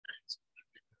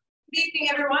Good evening,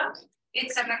 everyone.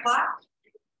 It's 7 o'clock.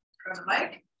 Turn on the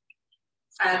mic.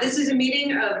 This is a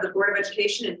meeting of the Board of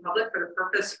Education in public for the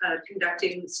purpose of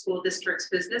conducting the school district's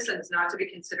business and is not to be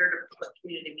considered a public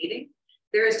community meeting.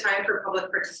 There is time for public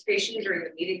participation during the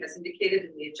meeting as indicated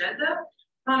in the agenda.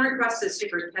 Upon request of the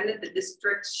superintendent, the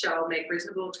district shall make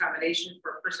reasonable accommodation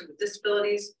for a person with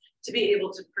disabilities to be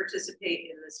able to participate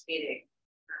in this meeting.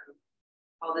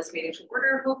 Call this meeting to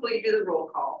order. Hopefully do the roll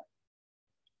call.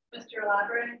 Mr.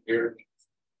 Labra. Here.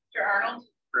 Mr. Arnold.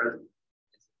 Present.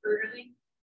 Mr. Bruderly.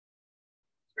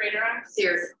 Raderox.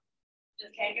 Here.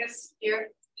 Ms. Kangas.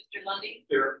 Here. Mr. Lundy.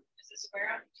 Here. Mrs.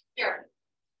 Square. Here.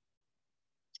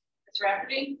 Ms.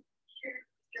 Rafferty. Here.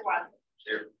 Mr. Watson.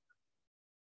 Here.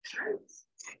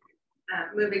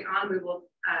 Moving on, we will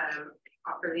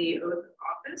offer the oath of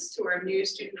office to our new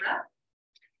student rep.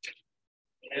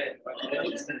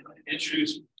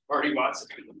 Introduce Marty Watson.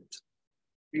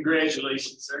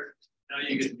 Congratulations, sir. Now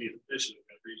you get to be official.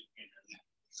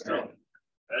 So,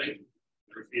 ready?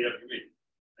 Repeat after me.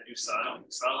 I do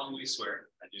solemnly swear.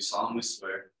 I do solemnly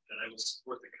swear that I will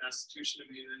support the Constitution of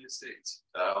the United States.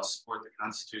 that I will support the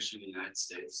Constitution of the United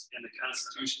States And the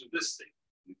Constitution of this state.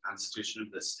 and the Constitution of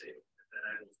this state. That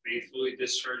I will faithfully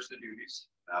discharge the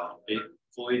duties That I will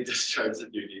faithfully discharge the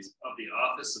duties of the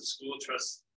office of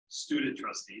student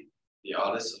trustee of the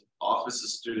office of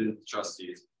student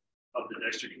trustees of the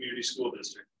Dexter Community School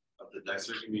District of the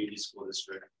Dexter Community School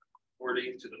District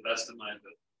according to the best of my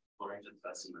ability. according to the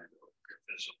best of my ability.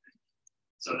 Official.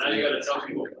 So now you got to tell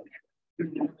people.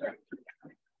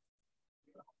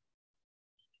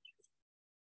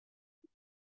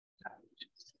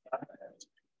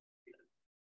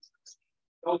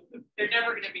 They're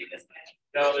never going to be this bad.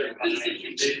 No, they're fine. This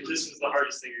is the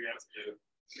hardest thing you're going to have to do.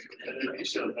 And then you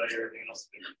should tell you everything else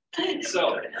to do.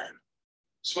 So,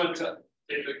 just want to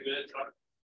take a minute,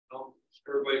 talk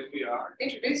everybody who we are.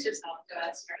 Introduce yourself to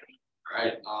us. All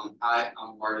right. Hi,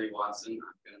 I'm Marty Watson.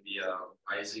 I'm going to be a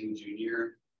rising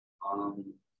junior.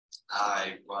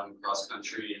 I run cross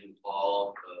country in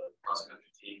fall, the cross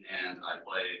country team, and I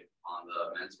play on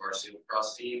the men's varsity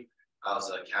lacrosse team. I was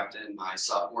a captain my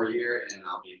sophomore year, and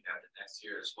I'll be a captain next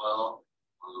year as well.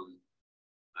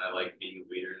 I like being a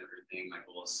leader and everything. My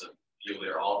goal is to be a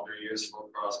leader all 3 years for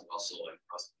lacrosse, but also like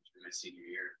cross country my senior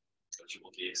year, which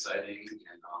will be exciting.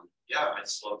 And yeah, I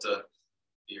just love to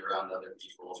be around other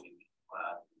people and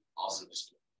also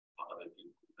just other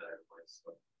people in a better place.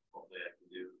 So hopefully I can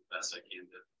do the best I can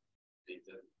to make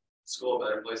the school a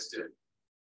better place too.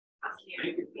 Thank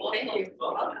you. Thank you.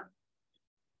 Welcome.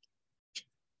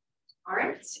 All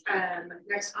right.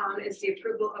 Next on is the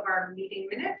approval of our meeting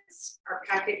minutes. Our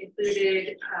packet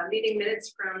included meeting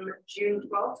minutes from June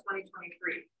 12th,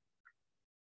 2023.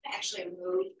 I actually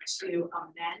moved to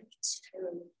amend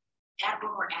to add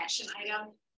one more action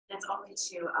item. That's only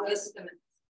to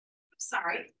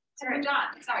sorry,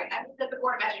 John. Sorry, I moved that the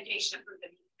Board of Education approved the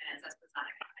meeting minutes as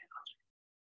presented.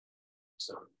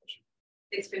 So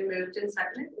It's been moved and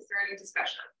seconded. Is there any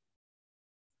discussion?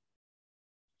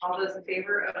 All those in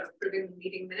favor of approving the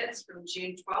meeting minutes from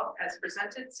June 12th as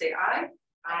presented, say aye.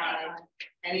 Aye.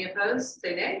 Any opposed,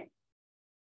 say nay.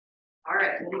 All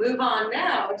right, we'll move on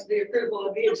now to the approval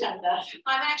of the agenda.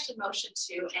 I'm actually motioned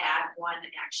to add one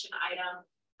action item,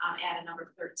 add a number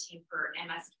 13 for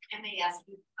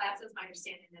MASB classes. My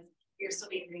understanding is you're still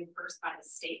being reimbursed by the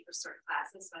state for certain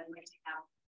classes, so I'd like to have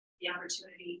the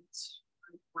opportunity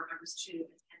for board members to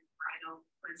attend. I know,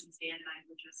 for instance, Dan and I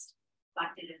were just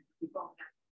elected, and we both have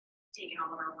taken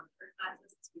all of our 1/3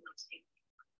 classes. So we want to take.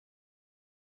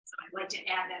 So I'd like to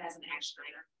add that as an action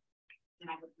item,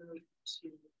 and I would move to,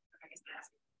 I guess, ask.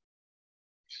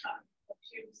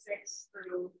 2-6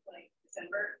 through like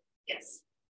December. Yes,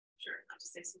 sure. Up to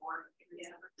 6 more in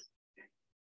December. Okay.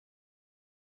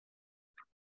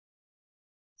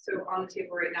 So on the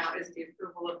table right now is the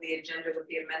approval of the agenda with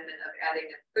the amendment of adding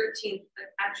a 13th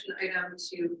action item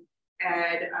to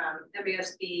add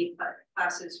MASB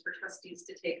classes for trustees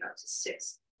to take up to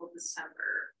 6 till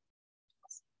December.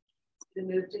 It's been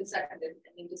moved and seconded.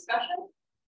 Any discussion?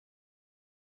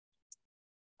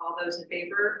 All those in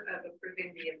favor of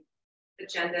approving the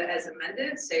agenda as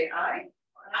amended, say aye.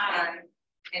 Aye.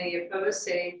 Any opposed,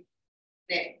 say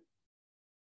nay.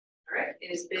 All right, it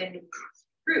has been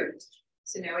approved.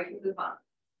 So now we can move on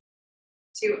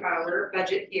to our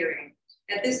budget hearing.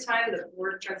 At this time, the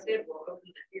board president will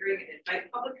open the hearing and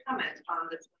invite public comment on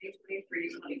the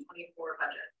 2023-2024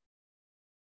 budget.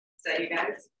 Is that you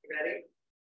guys? You ready?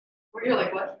 Or you're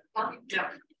like, what? No.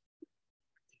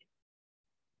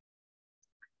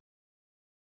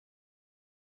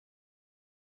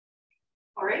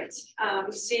 All right,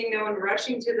 seeing no one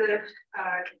rushing to the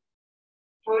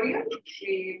podium.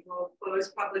 We will close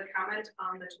public comment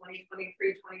on the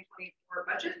 2023-2024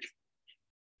 budget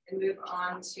and move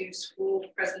on to school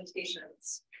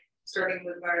presentations, starting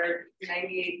with our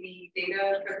 98B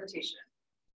data presentation.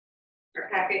 Our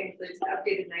packet includes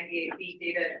updated 98B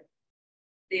data.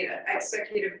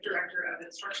 Executive Director of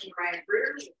Instruction, Ryan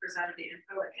Brewer, will present the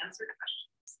info and answer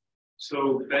questions.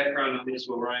 So background on this,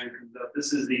 while Ryan comes up,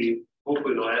 this is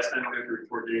hopefully the last time we have to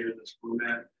report data in this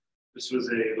format. This was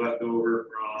a leftover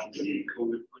from the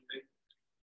COVID funding.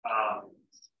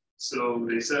 So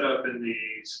they set up in the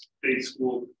state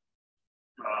school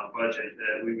budget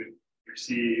that we would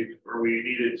receive, or we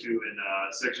needed to in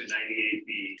section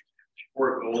 98B,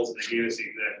 4 goals, and they gave us the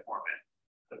exact format.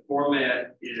 The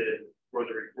format for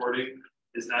the reporting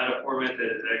is not a format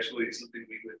that is actually something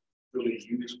we would really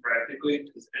use practically,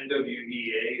 because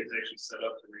NWEA is actually set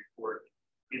up to report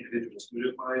individual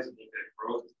student wise and look at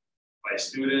growth by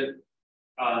student.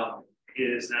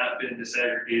 It has not been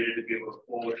disaggregated to give us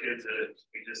all the kids that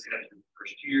we just had in the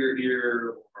first year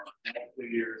here or multiple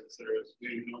years, et cetera. So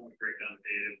we normally break down the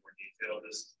data in more detail.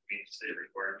 This meets state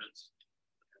requirements.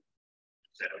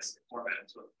 That's the format.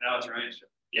 So now it's Ryan's show.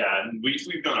 Yeah, and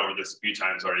we've gone over this a few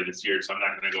times already this year, so I'm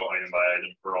not going to go item by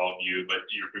item for all of you, but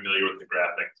you're familiar with the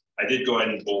graphic. I did go ahead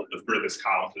and bolt the furthest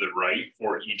column to the right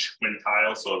for each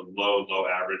quintile. So low,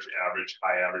 average,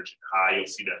 high, high. You'll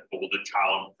see that bolded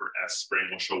column for S spring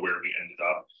will show where we ended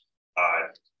up.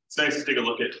 It's nice to take a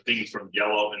look at things from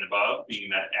yellow and above, being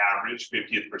that average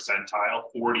 50th percentile.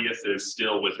 40th is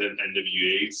still within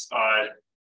NWA's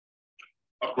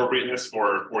appropriateness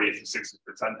for 40th to 60th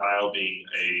percentile being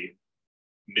a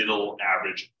middle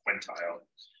average quintile.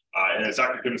 And as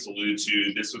Dr. Timmons alluded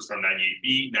to, this was from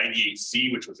 98B.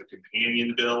 98C, which was a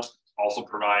companion bill, also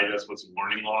provided us with some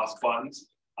learning loss funds.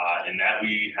 And that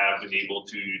we have been able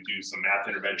to do some math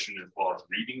intervention as well as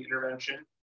reading intervention.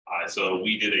 So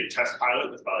we did a test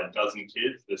pilot with about a dozen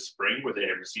kids this spring where they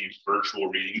have received virtual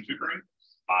reading tutoring.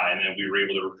 And then we were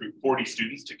able to recruit 40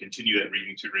 students to continue that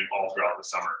reading tutoring all throughout the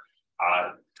summer.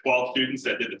 12 students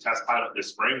that did the test pilot this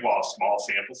spring, while a small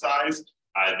sample size,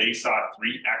 they saw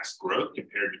 3x growth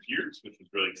compared to peers, which was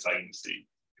really exciting to see.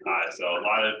 So a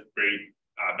lot of great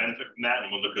benefit from that,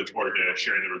 and we'll look forward to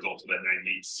sharing the results of that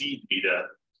 98C data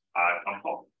come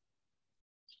home.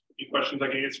 Any questions I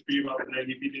can answer for you about the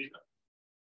 98B data?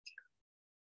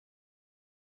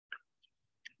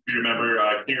 If you remember,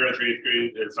 kindergarten, 8th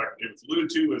grade, as Dr. Timmons alluded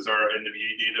to, was our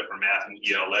NWA data for math and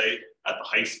ELA at the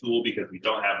high school, because we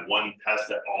don't have one test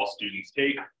that all students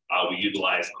take. We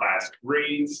utilize class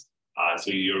grades.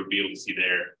 So you'll be able to see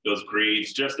there, those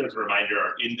grades, just as a reminder,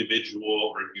 are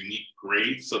individual or unique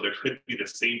grades. So there could be the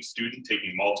same student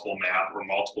taking multiple math or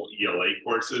multiple ELA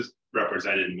courses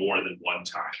represented more than one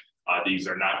time. These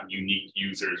are not unique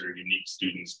users or unique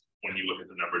students when you look at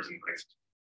the numbers in high school.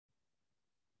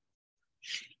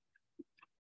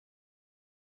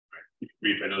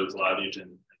 Brief, I know there's a lot of the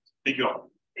agenda. Thank you all.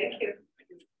 Thank you.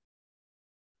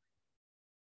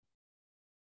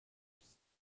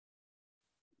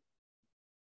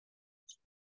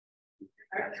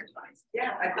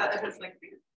 Yeah, I thought it was like,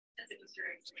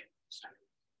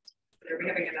 are we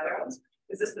having another one?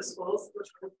 Is this the schools which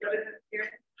we'll put it here?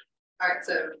 All right,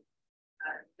 so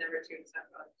number 2 is not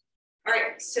fun. All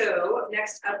right, so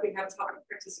next up we have public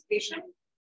participation.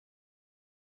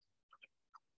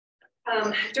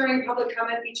 During public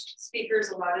comment, each speaker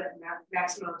is allotted a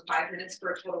maximum of 5 minutes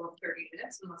for a total of 30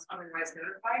 minutes unless otherwise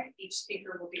notified. Each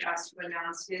speaker will be asked to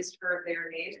announce his or their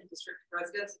name and district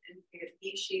residence, and if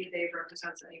they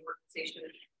represents any organization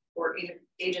or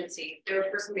agency. No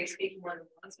person may speak more than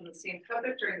once on the same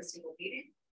topic during a single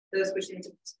meeting. Those wishing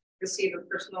to receive a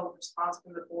personal response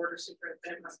from the board or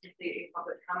superintendent must complete a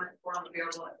public comment form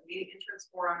available at the meeting entrance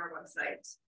or on our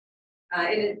website.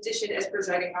 In addition, as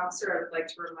presiding officer, I would like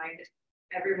to remind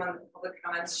everyone that public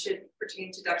comments should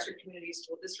pertain to Dexter Community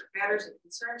School District matters and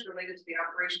concerns related to the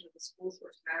operation of the school,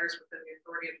 which matters within the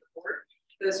authority of the board.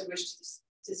 Those who wish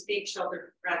to speak shall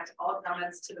direct all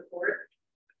comments to the board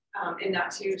and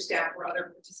not to staff or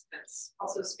other participants.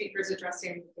 Also, speakers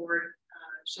addressing the board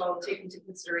shall take into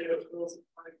consideration the rules of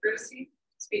common courtesy.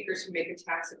 Speakers who make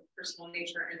attacks of a personal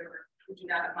nature and or who do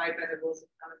not abide by the rules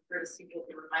of common courtesy will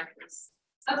be reminded of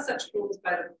such rules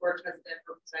by the board president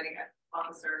or presiding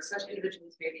officer. Such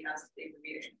individuals may be asked to leave the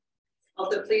meeting.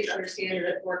 Also, please understand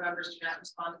that board members do not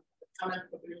respond to the comments,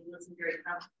 but we will listen very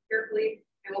carefully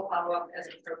and will follow up as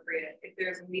appropriate. If there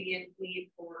is immediate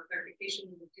need for clarification,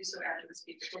 we will do so after the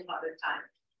speaker will have their time.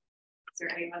 Is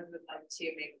there anyone who would like to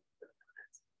make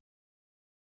comments?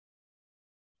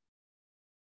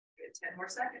 Good, 10 more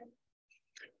seconds.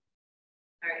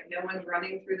 All right, no one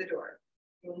running through the door.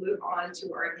 We'll move on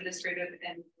to our administrative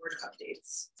and board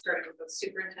updates, starting with the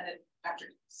superintendent after.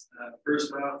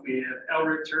 First off, we have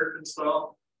Elric turf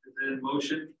install is in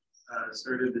motion.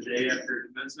 Started the day after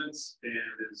commencements and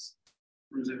is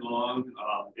cruising along.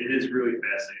 It is really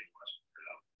fascinating watching it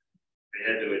out. They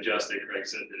had to adjust it, Craig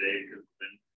said today, because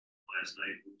last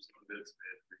night moved some bits, they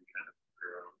had to kind of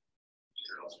figure out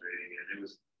illustrating, and it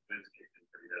was winds kicking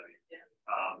pretty heavy. Yeah.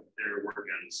 They're working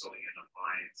on sewing in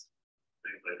appliance,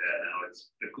 things like that. Now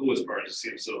it's the coolest part is to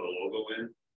see them sew the logo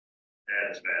in.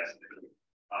 That is fascinating.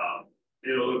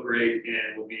 It'll look great,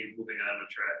 and we'll be moving on the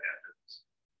track after this.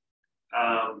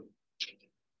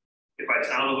 If I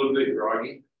sound a little bit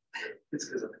groggy, it's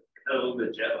because I'm a little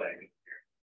bit jet lagged here.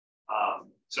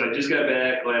 So I just got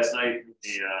back last night,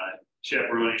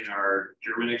 chaperoning our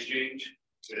German exchange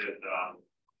with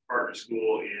partner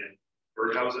school in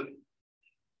Berghausen.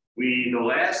 The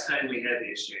last time we had the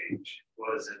exchange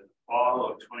was in fall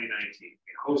of 2019.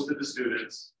 We hosted the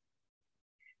students.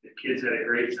 The kids had a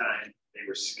great time. They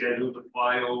were scheduled to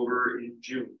fly over in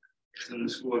June as soon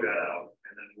as school got out,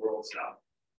 and then the world stopped.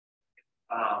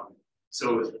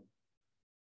 So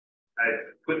I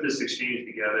put this exchange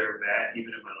together back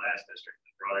even in my last district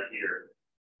and brought it here.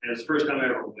 And it's the first time I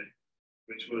ever went,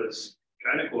 which was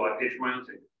kind of cool. I paid for my own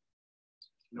ticket.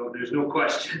 No, there's no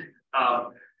question.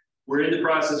 We're in the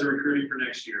process of recruiting for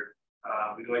next year.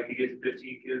 We'd like to get to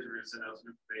 15 kids. We're going to send out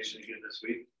some information again this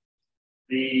week.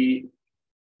 The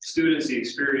students, the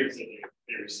experience that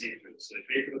they receive through this. So they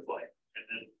pay for the flight, and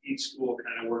then each school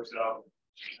kind of works out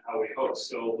how we host.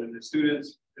 So when the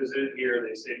students visited here,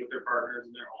 they stayed with their partners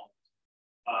in their homes.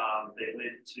 They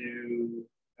went to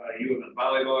U of M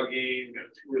volleyball game, got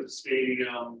a tour of the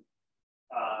stadium.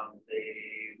 They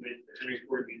went to Henry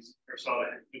Ford or saw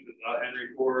the Henry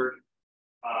Ford.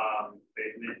 They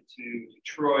went to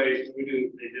Detroit. They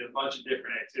did a bunch of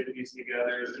different activities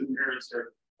together. The parents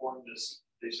started to form this.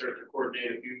 They started to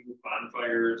coordinate a few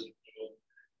bonfires,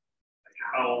 like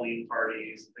Halloween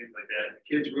parties and things like that. The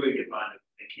kids really get bonded.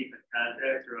 They keep in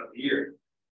contact throughout the year.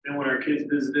 Then when our kids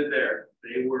visited there,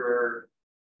 they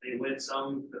went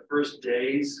the first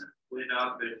days, went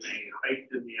up and they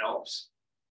hiked in the Alps.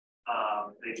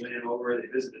 They went over, they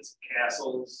visited some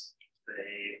castles.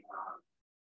 They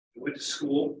went to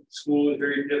school. School is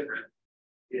very different.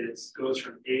 It goes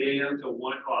from 8 a.m. to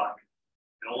 1 o'clock.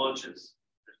 No lunches.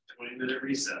 There's a 20-minute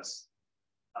recess.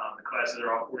 The classes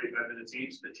are all 45 minutes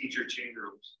each. The teacher change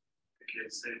rooms. The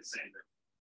kids stay the same thing,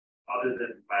 other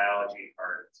than biology,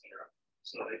 art, etc.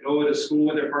 So they go to school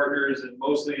with their partners and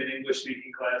mostly in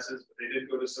English-speaking classes, but they did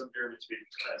go to some German-speaking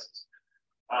classes.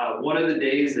 One of the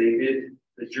days they did,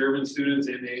 the German students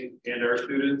and our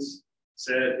students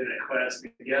sat in a class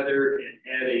together and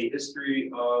had a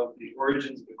history of the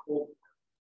origins of the Cold War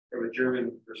from a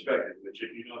German perspective, which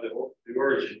if you know the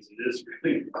origins, it is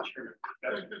really German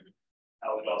perspective,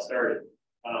 how it all started.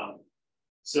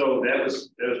 So that was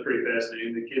pretty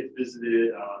fascinating. The kids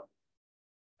visited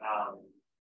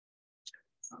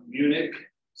Munich,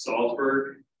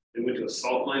 Salzburg. They went to a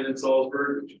salt mine in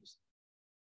Salzburg, which was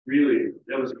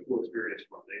that was a cool experience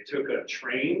for them. They took a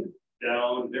train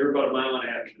down, they were about 1.5 miles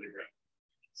to the ground.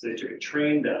 So they took a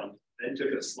train down, then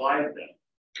took a slide down,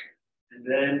 and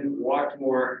then walked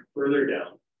further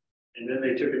down. And then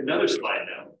they took another slide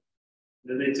down.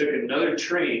 Then they took another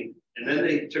train, and then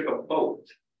they took a boat.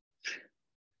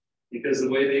 Because the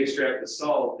way they extract the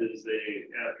salt is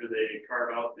after they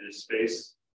carve out this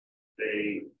space,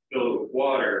 they fill it with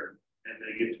water, and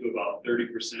they get to about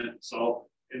 30% salt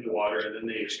in the water, and then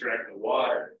they extract the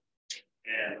water.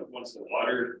 And once the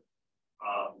water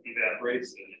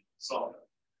evaporates, then it's salt.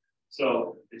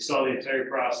 So they saw the entire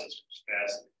process, which was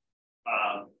fascinating.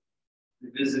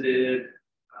 They visited,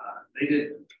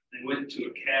 they went to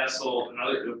a castle,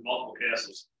 multiple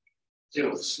castles. They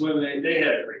were swimming, they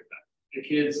had a great time. The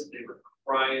kids, they were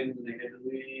crying when they had to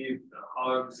leave, the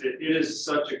hugs. It is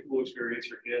such a cool experience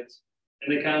for kids.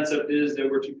 And the concept is there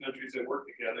were two countries that work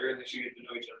together and they should get to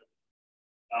know each other.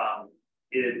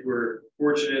 We're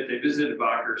fortunate they visited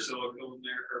Bacher Silicone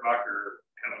there, or Bacher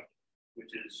Chemical, which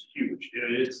is huge.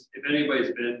 If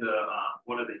anybody's been to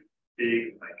one of the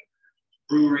big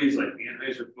breweries like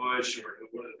Anheuser-Busch or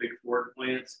one of the big Ford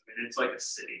plants, I mean, it's like a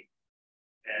city.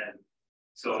 And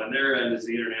so on their end is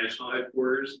the international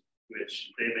headquarters,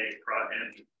 which they make,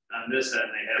 and on this end,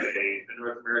 they have the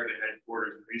North American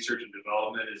headquarters. Research and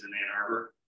development is in Ann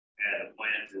Arbor, and the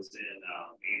plant is in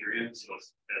Adrian, so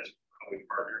that's how we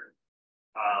partner.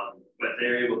 But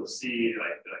they're able to see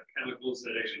the chemicals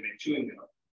that actually make chewing gum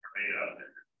are made out of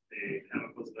it. The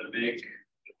chemicals that make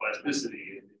the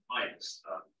plasticity and the mics,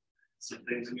 some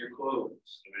things in your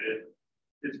clothes. I mean,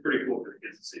 it's pretty cool for the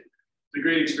kids to see. It's a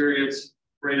great experience.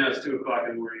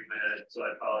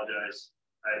 apologize.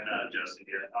 I'm not adjusting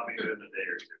yet. I'll be good in a day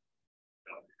or two.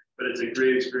 So, but it's a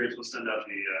great experience. We'll send out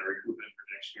the recruitment for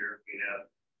next year. We have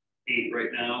 8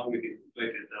 right now. We can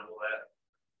double that,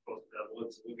 close to double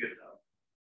it, so we'll get it out.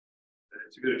 But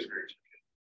it's a good experience.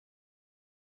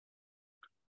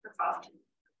 That's awesome.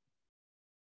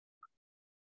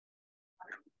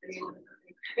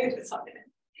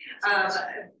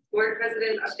 Board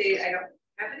president update. I don't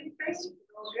have anything.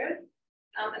 All good.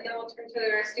 And then we'll turn to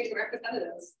our student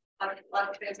representatives. A lot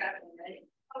of things happening, right?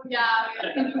 Oh yeah.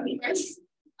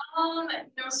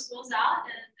 No, school's out,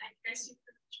 and I guess you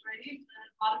pretty much ready. But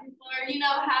a lot of people are,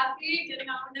 happy getting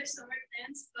on with their summer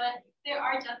plans. But there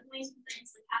are definitely some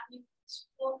things like happening in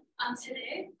school.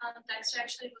 Today, Dexter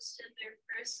actually hosted their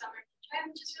first summer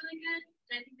drive, which is really good.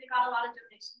 And I think they got a lot of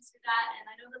donations for that. And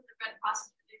I know that the Red Cross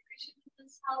is really appreciative of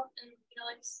this help, and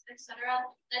etc.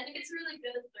 And I think it's a really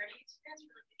good learning experience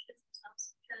for the kids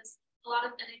themselves, because a lot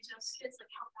of NHS kids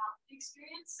help out with the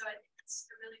experience. So I think it's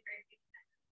a really great thing to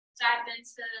dive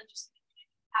into just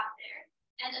out there.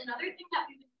 And another thing that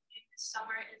we've been doing this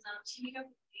summer is teaming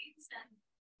up with leagues and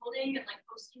holding and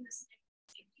hosting this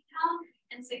safety town.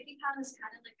 And safety town is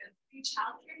kind of like a free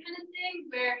childcare kind of thing,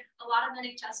 where a lot of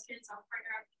NHS kids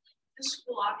partner up with the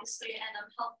school, obviously, and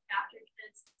help after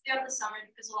kids throughout the summer,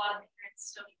 because a lot of the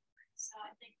parents still work. So I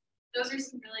think those are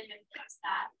some really good things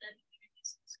that the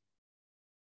communities.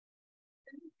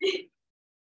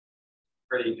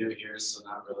 Pretty new here, so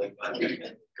not really, but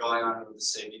going on with the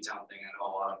safety town thing, I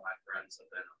know a lot of my friends have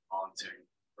been volunteering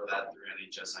for that through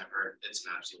NHS. I've heard it's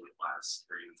an absolute blast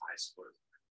for even high school.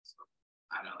 So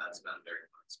I know that's been a very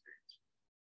fun experience.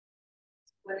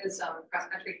 What is cross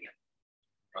country camp?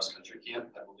 Cross country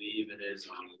camp, I believe it is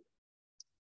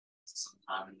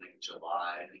sometime in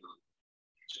July, maybe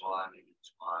July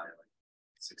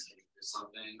 16th or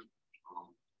something.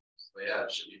 So yeah,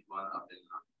 it should be fun up in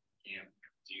camp.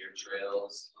 Deer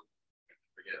trails, I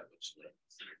forget which lake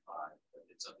it's nearby, but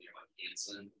it's up near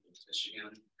Hanson,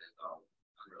 Michigan, and I'm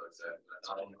really excited.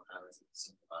 I don't know how it's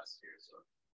simple last year, so.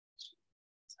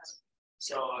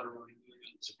 I don't really do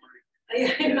it this morning.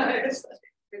 Yeah, I know. It's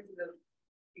good to know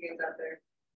you guys out there.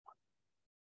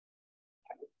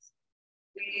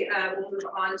 We will move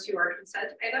on to our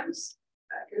consent items.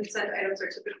 Consent items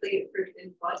are typically approved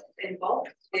in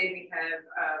bulk. Today we have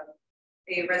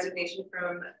a resignation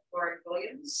from Lauren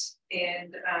Williams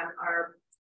and our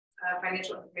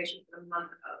financial information for the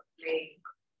month of May.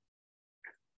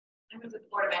 I move the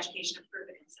Board of Education approve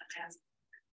the consent items.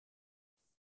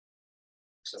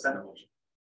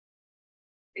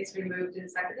 It's been moved and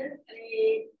seconded.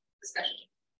 Any discussion?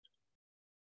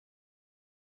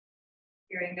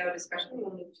 Hearing no discussion,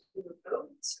 we'll move to the vote.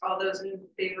 All those in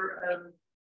favor of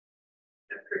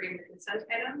approving the consent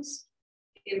items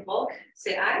in bulk,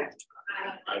 say aye.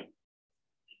 Aye.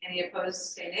 Any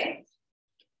opposed, say nay.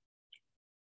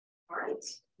 All right,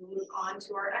 we'll move on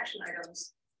to our action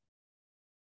items.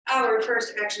 Our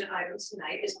first action item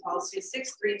tonight is policy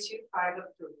 6325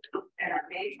 approved. At our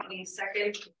May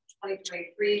 22nd,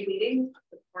 2023 meeting,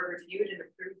 the board reviewed and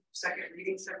approved second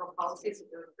reading several policies that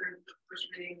were approved for first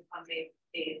reading on May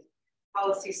 8th.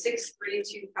 Policy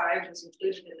 6325 was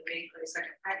included in the May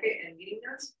 22nd packet and meeting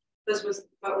notes. This was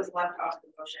what was left off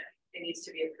the motion. It needs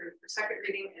to be approved for second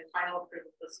reading and final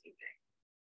approval this evening.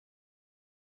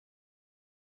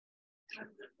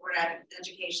 The Board of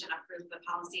Education approved the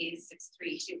policy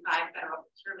 6325 federal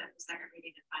procurement for second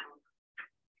reading and final.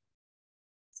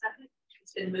 Second,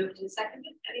 it's been moved and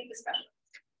seconded. Any discussion?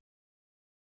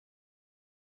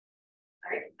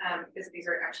 All right, because these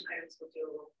are action items, we'll do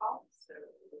a roll call. So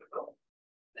we'll vote.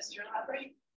 Mr.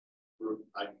 Labrie.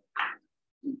 Aye.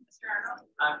 Mr. Arnold.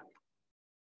 Aye.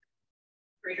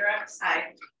 Reader X.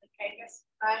 Aye. Kagas.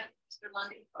 Aye. Mr.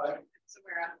 Lundy. Aye.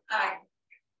 Zamora. Aye.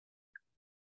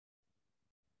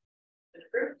 Been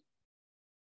approved.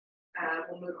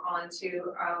 We'll move on to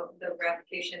the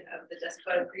ratification of the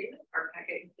DESPA agreement. Our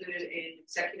packet included an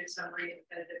executive summary and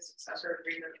definitive successor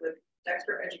agreement with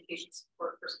Dexter Education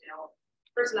Support Personnel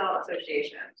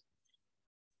Association.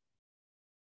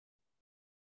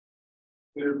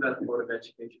 We move that the Board of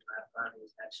Education ratify the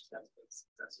attached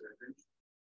successor agreement.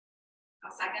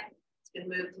 I'll second. It's been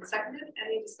moved and seconded.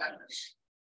 Any discussion?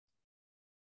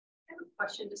 I have a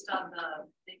question just on the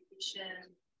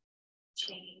vacation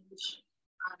change.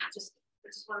 I just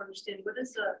want to understand, what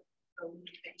is a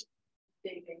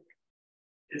bank?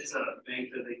 It's a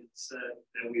bank that they said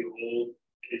that we hold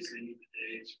in case they need the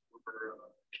days for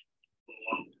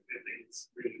long if they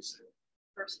reduce it.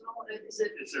 Personal? Is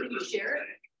it? It's their you share it?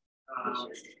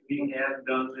 We have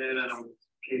done that on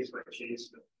a case by case,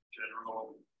 but in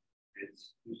general,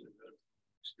 it's usually the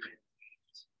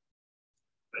experience.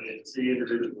 but it's the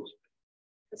individuals.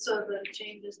 So the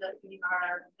changes that we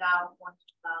are now want to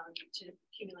allow them to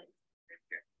accumulate.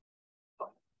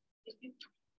 Any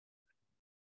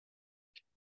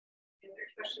other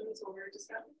questions or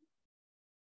discussion?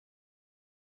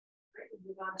 All right, we'll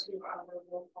move on to our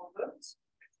roll call votes.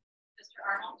 Mr.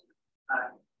 Arnold.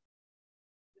 Aye.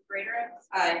 Ms. Greater.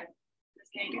 Aye. Ms.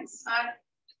 Kangas. Aye.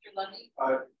 Mr. Lundy.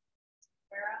 Aye.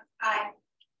 Sarah. Aye.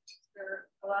 Mr.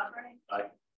 Palabra.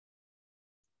 Aye.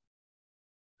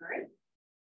 All right.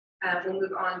 We'll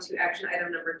move on to action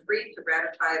item number 3 to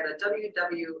ratify the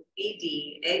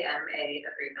WWED AMA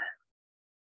agreement.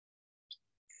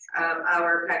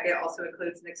 Our packet also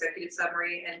includes an executive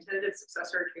summary and tentative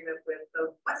successor agreement with the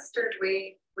Western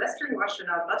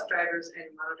Washtenaw Bus Drivers and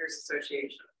Monitors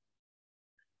Association.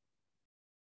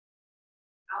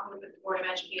 I'll move that the Board of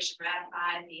Education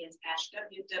ratify the attached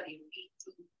WWED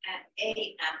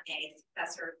AMA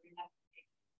successor agreement.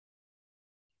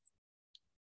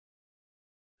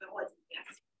 Yes.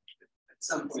 At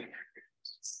some point.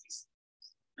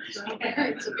 It's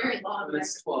a very long record.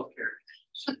 It's 12 characters.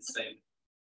 Should say.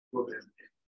 Is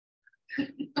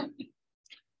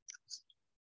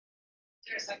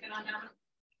there a second on that one?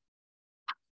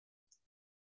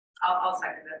 I'll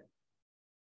second it.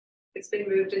 It's been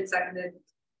moved and seconded.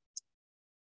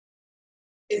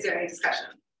 Is there any discussion?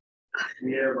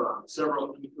 We have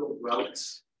several infield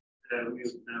routes that we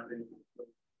have mapping over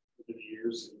the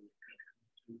years.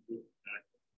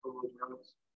 Those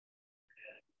routes.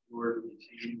 And in order to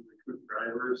retain recruit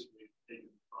drivers, we've taken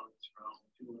funds from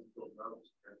 2 infield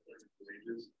routes at different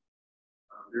wages.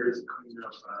 There is a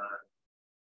cleanup.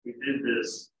 We did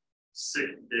this sick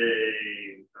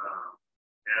day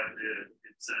added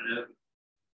incentive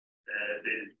that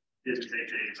they didn't take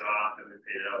days off and they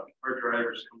paid out. Our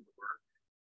drivers come to work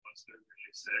once they're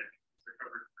really sick, they're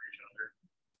covered for each other,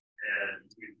 and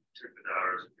we took the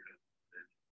dollars.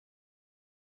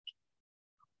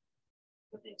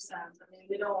 That makes sense. I mean,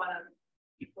 we don't want to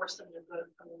force them to go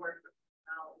to work for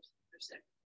hours. They're sick.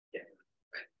 Yeah,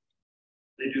 right.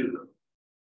 They do though.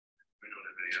 We don't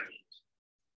have any actions.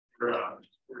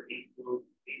 We're 8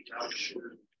 hours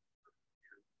short.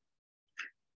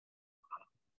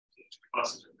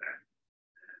 Buses are back.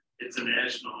 It's a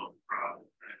national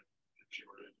problem, right?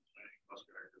 Shortage of bus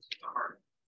drivers.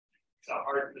 It's a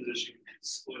hard position.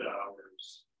 Split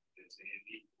hours. It's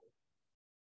unequal.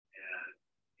 And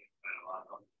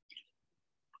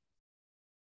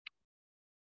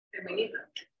And we need them.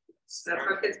 So that's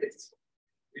what kids get.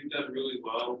 we've done really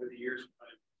well over the years with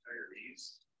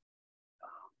retirees.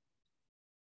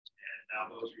 And now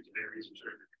those retirees are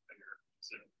starting to consider.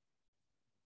 So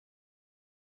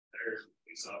there's a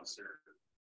police officer,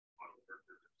 auto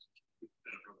workers, we've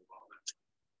done really well.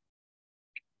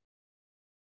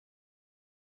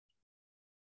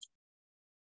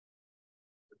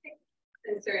 Okay.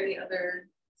 Is there any other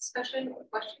discussion or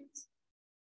questions?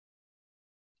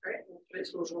 All right, we'll put it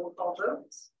to a roll call vote.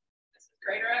 Mrs.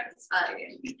 Greater. Aye.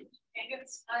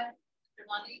 Kangas. Aye. Mr.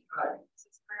 Lundy. Aye.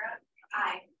 Mrs. Sarah.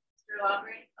 Aye. Mr.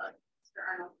 Palabra. Aye. Mr.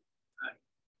 Arnold.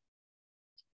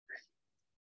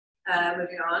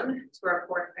 Moving on to our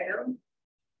 4th item,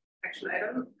 action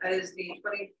item, that is the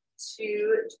 22-23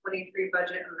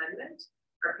 budget amendment.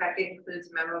 Our packet includes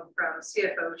a memo from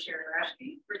CFO Sharon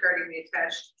Rashke regarding the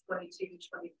attached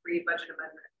 22-23 budget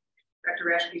amendment. Dr.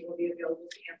 Rashke will be available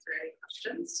to answer any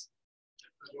questions.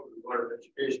 The Board of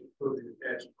Education approved the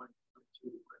attached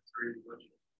 22-23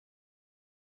 budget.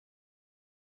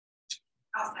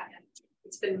 I'll second.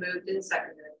 It's been moved and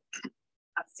seconded.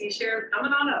 See Sharon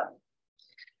coming on up.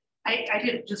 I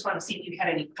did just want to see if you had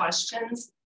any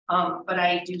questions, but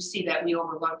I do see that we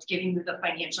overlooked giving you the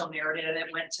financial narrative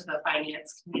that went to the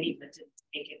finance committee, but didn't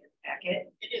take it in the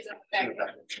packet. It is a packet.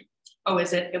 Oh,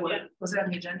 is it? It was, Yeah. Was it on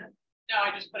the agenda? No,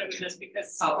 I just put it with this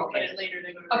because Oh, we'll okay. put it later.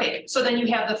 They go. Okay, so then you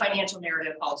have the financial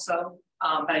narrative also,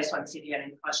 but I just want to see if you had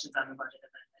any questions on the budget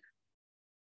amendment.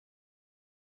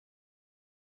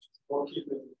 We'll keep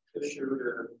it issued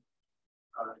and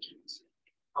keep it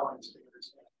calling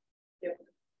standards. Yep.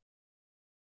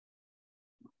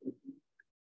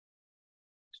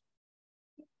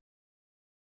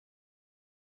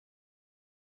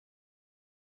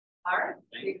 All right.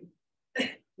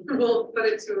 We'll put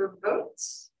it to a vote.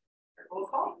 Roll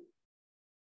call.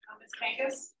 Ms.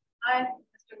 Kangas. Aye.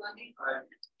 Mr. Lundy. Aye.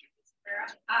 Mrs. Sarah.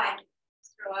 Aye.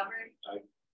 Mr. Palabra. Aye.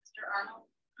 Mr. Arnold.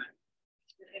 Aye.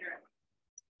 Mr. Hitter.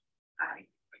 Aye.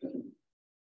 All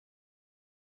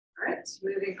right,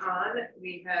 moving on,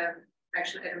 we have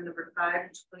action item number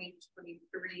 5,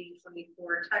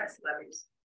 2023-24 tax levies.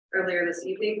 Earlier this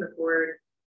evening, the board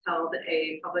held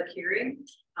a public hearing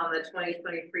on the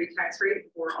 2023 tax rate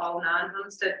for all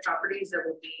non-homestead properties that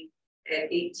will be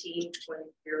at 18.0000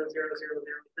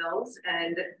 mils,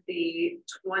 and the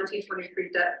 2023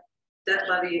 debt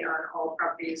levy on all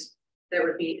properties that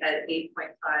would be at 8.5000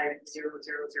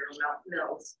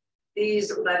 mils.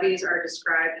 These levies are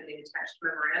described in the attached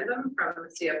memorandum from the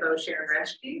CFO Sharon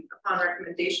Reschke. Upon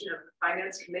recommendation of the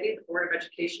Finance Committee, the Board of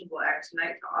Education will act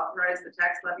tonight to authorize the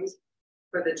tax levies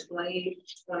for the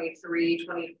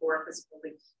 2023-24 fiscal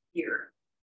year.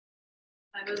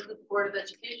 I move that the Board of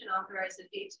Education authorize that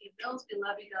 18 mills be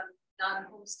levied on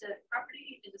non-homestead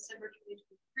property in December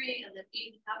 2023, and that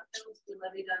 8.5 mills be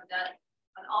levied on debt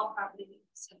on all property in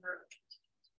December of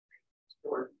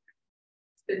 2023.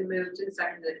 It's been moved and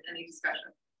seconded. Any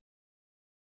discussion?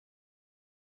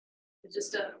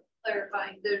 Just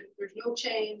clarifying, there's no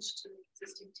change to the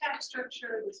existing tax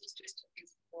structure. This is just a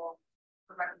reasonable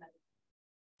recommended.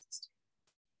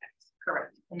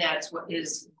 Correct. And that's what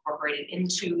is incorporated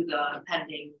into the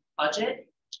pending budget.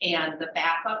 And the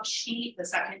backup sheet, the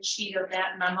second sheet of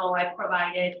that memo I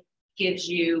provided, gives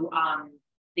you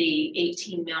the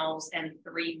 18 mils and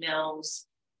 3 mils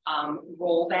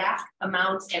rollback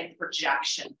amounts and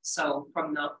projection. So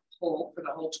from the whole, for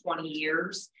the whole 20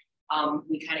 years,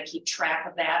 we kind of keep track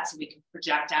of that so we can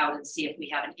project out and see if we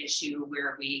have an issue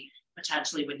where we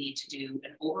potentially would need to do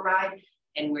an override,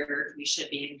 and where we should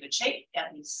be in good shape,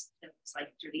 at least it's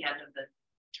like through the end of the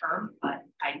term. But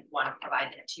I want to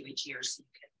provide that to you each year so you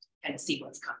can kind of see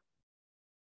what's coming.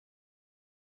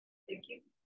 Thank you.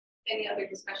 Any other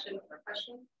discussion or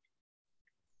question?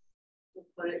 We'll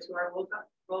put it to our roll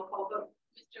call vote.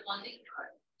 Mr. Lundy.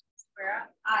 Aye. Ms. Guerra.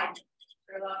 Aye.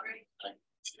 Mr. Lawry. Aye.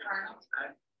 Mr. Arnold.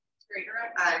 Aye. Mr. Gregory.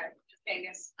 Aye. Mr.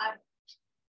 Vegas. Aye.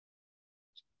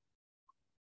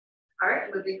 All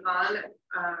right, moving on.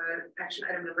 Action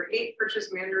item number 8: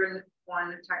 purchase Mandarin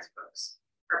 1 textbooks.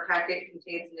 Our packet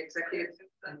contains an executive.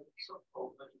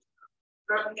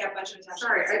 Yeah, budget.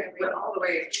 Sorry, I went all the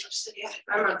way.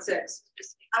 I'm on 6.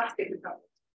 I'll take a couple.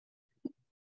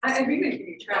 I think they can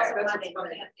be tracked. That's what's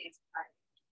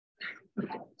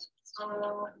funny.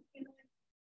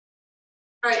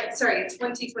 All right, sorry,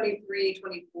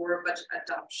 2023-24 budget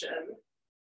adoption.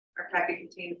 Our packet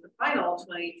contains the final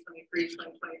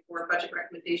 2023-2024 budget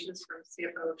recommendations from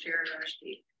CFO Sharon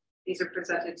Reschke. These are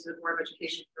presented to the Board of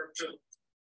Education for approval.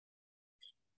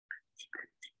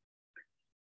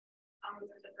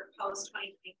 The proposed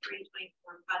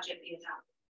 2023-24 budget be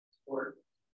adopted. Support.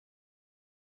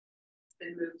 It's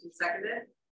been moved and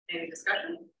seconded. Any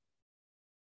discussion?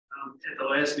 At the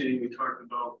last meeting, we talked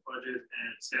about budget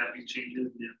and staffing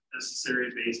changes necessary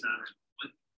based on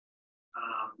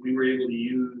we were able to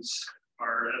use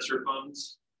our ESSER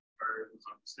funds, our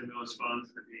stimulus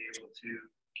funds, to be able to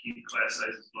keep class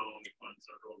sizes low and fund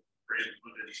several grant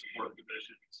funded support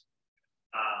divisions.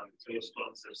 Those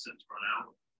funds have since run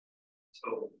out.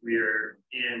 So we are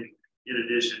in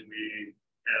addition, we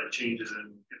have changes in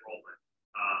enrollment.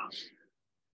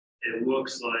 It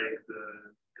looks like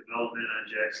the development on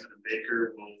Jackson and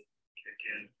Baker will kick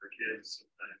in for kids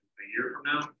sometime a year from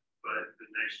now. But the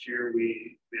next year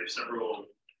we have several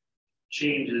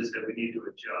changes that we need to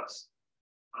adjust.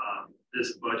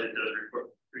 This budget does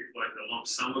reflect a lump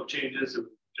sum of changes of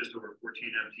just over 14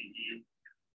 FTE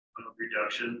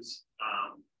reductions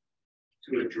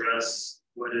to address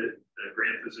the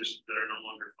grant positions that are no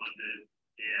longer funded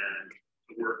and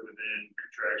to work within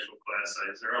contractual class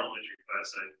size. Their elementary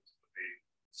class sizes will be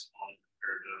small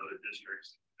compared to other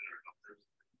districts that are numbers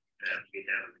that we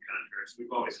have in the contracts.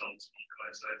 We've always held small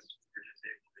class sizes. We're just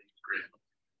able to use grant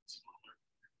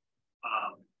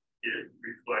smaller. It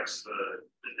reflects the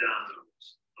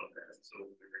downloads of that. So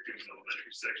we reduce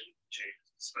elementary section, change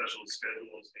special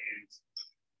schedules, needs,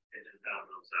 and then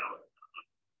downloads out.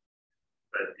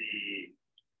 But the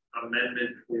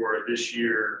amendment for this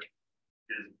year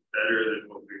is better than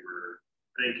what we were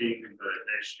thinking. But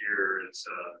next year, it's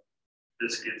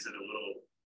this gets it a little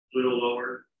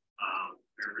lower.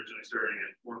 We were originally starting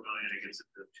at 4 million. It gets it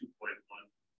to 2.1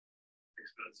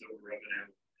 expense over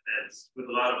revenue. That's with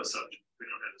a lot of assumptions. We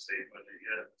don't have a state budget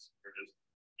yet. So we're just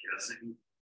guessing,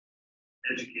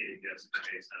 educating guessing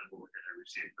based on what we're going to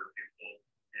receive per pupil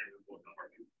and what number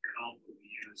of people count. We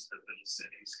use the middle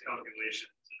cities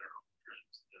calculations in our own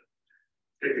terms to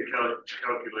pick a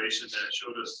calculation that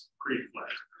showed us pretty flat.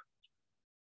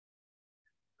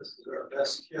 This is our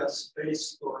best guess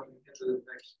base going into the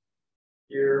next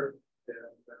year,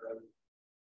 and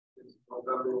in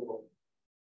November we'll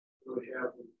really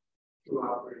have the true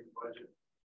operating budget,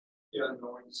 the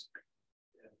unknowns,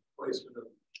 and placement of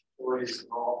employees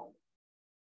and all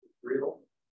real.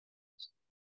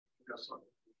 Something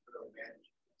to manage.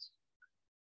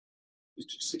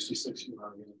 66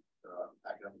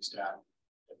 academic staff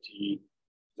FTE. Is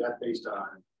that based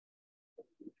on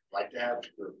like to have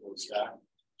for staff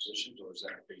positions, or is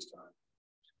that based on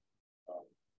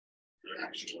the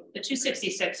actual? The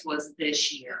 266 was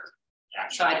this year.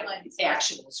 So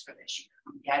actuals for this year.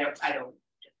 Yeah, I don't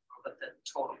put the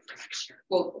total for next year.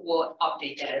 We'll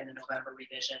update that in the November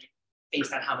revision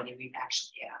based on how many we've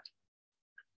actually had.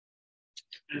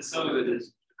 And some of it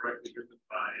is directly driven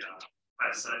by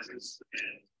class sizes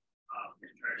and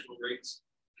contractual rates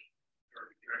or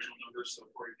contractual numbers.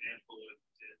 So, for example,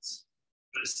 it's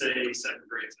let's say second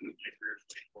grades in the year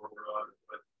 24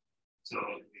 but so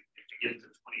if you get to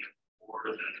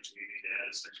 24, then we need to add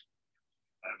a section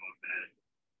 5 on that.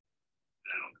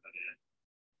 That'll cut in.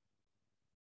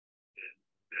 And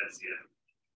that's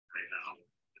right now.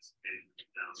 It's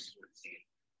down to 14.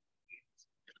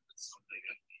 It's something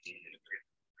that we need to integrate.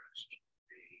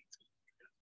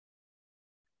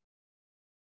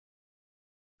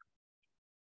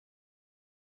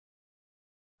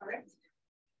 All right.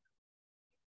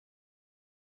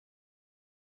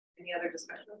 Any other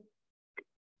discussion?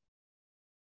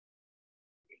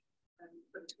 And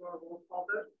put to our roll call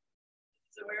vote.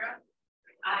 Zawera?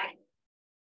 Aye.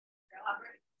 Carol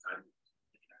Albrecht? Aye.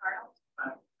 Mr. Arnold?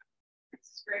 Aye.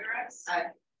 Mrs. Gregoris? Aye.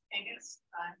 Angus?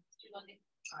 Aye. Mr. Lundy?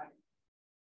 Aye.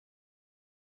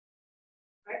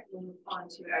 All right, we'll move on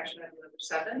to action item number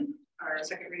 7, our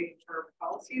second reading for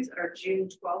policies at our June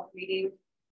 12th meeting.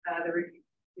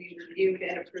 We reviewed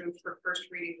and approved for first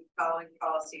reading the following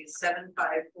policies: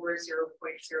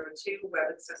 7540.02 web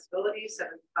accessibility,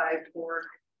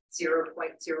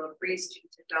 7540.03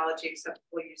 student technology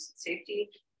acceptable use and safety,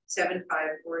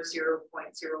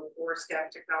 7540.04 staff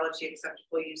technology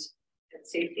acceptable use and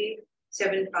safety,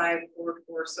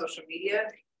 7544 social media,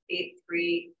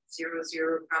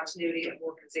 8300 continuity of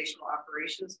organizational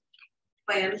operations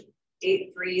plan,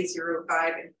 8305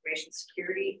 information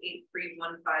security,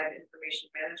 8315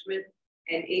 information management,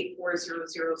 and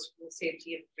 8400 school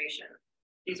safety information.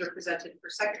 These are presented for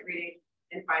second reading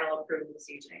and final approval this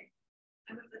evening.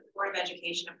 I move that the Board of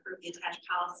Education approve the attached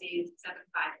policies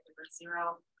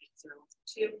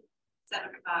 7540.02,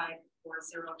 7540.03,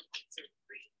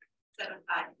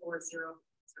 7540.04,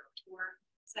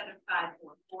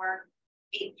 7544,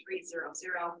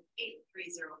 8300,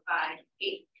 8305,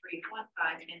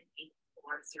 8315, and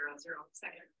 8400.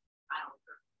 Second final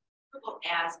approval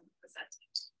as presented.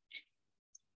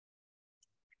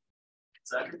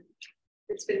 Second.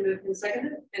 It's been moved and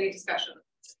seconded. Any discussion?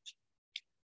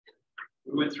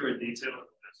 We went through in detail.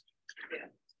 Yeah.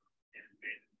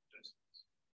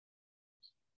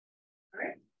 All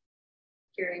right.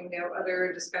 Hearing no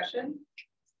other discussion,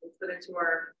 we'll put it to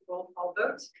our roll call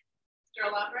vote. Mr.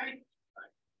 Albrecht?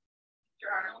 Mr.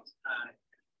 Arnold? Aye.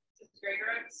 Mrs.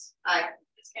 Gregoris? Aye.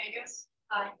 Ms. Kangas?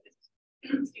 Aye.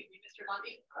 Excuse me, Mr.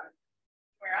 Lundy? Aye.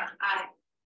 Zawera? Aye.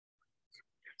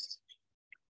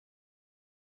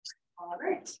 All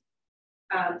right.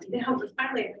 Now we're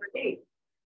finally at number 8.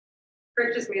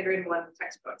 Purchase Mandarin 1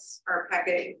 textbooks. Our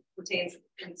packet contains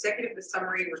an executive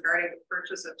summary regarding the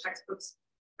purchase of textbooks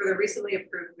for the recently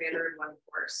approved Mandarin 1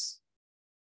 course.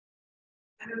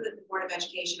 I move that the Board of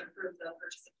Education approve the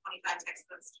purchase of 25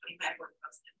 textbooks, 25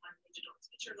 workbooks, and 1 digital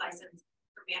teacher license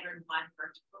for Mandarin 1 for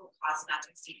a total cost not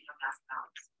to exceed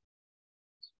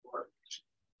 $1,000.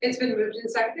 It's been moved and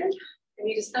seconded.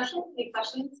 Any discussion? Any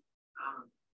questions?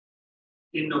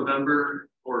 In November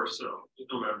or so, we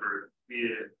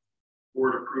had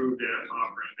board approved that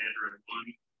offer in Mandarin 1,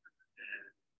 and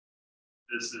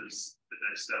this is the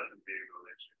next step in being able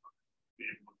to be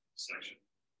in one section.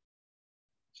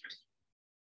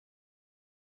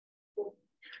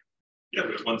 Yeah,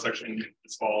 we have one section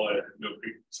this fall at Mill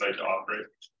Creek site to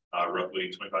operate. Roughly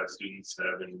 25 students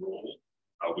have enrolled.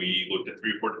 We looked at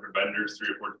 3 or 4 different vendors,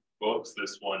 3 or 4 books.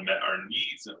 This one met our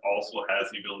needs and also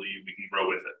has the ability we can grow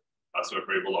with it. So if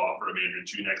we're able to offer a Mandarin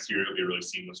 2 next year, it'll be a really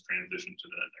seamless transition to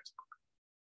the next book.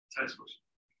 Textbooks.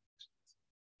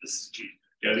 This is cheap.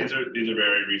 Yeah, these are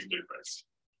very reasonably priced.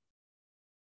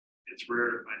 It's rare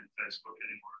to find a textbook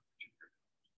anymore.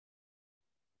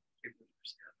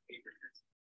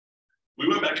 We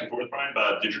went back and forth, Brian,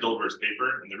 about digital versus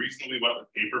paper. And the reason we went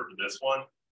with paper for this one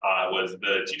was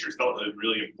the teachers felt it was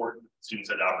really important. Students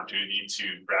had the opportunity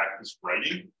to practice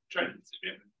writing,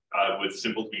 with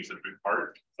simple to be such a big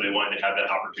part. So they wanted to have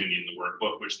that opportunity in the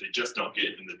workbook, which they just don't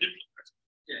get in the digital textbook.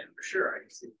 Yeah, for sure. I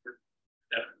can see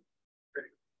definitely.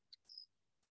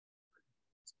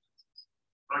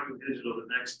 Talking digital, the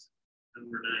next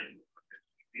number 9.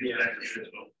 Yeah. Back to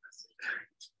digital.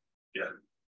 Yeah.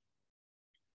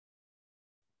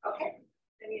 Okay.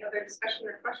 Any other discussion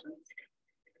or questions?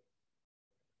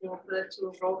 We'll put it to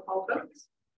a roll call vote.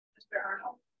 Mr.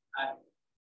 Arnold. Aye.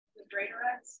 Ms.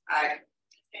 Greatorex. Aye.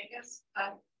 Ms. Angus.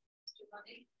 Aye. Mr.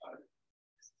 Lundy. Aye.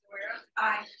 Mrs. Guerra.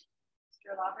 Aye.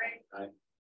 Mr. Lovray.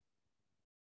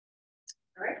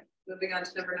 All right, moving on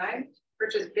to number 9,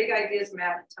 purchase Big Ideas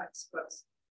Math textbooks.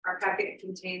 Our packet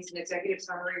contains an executive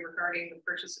summary regarding the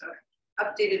purchase of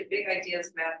updated Big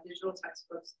Ideas Math digital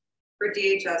textbooks for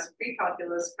DHS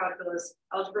pre-calculus, calculus,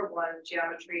 algebra 1,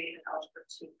 geometry, and algebra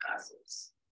 2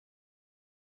 classes.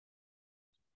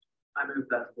 I move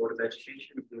that the Board of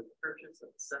Education approve the purchase of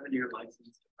a 7-year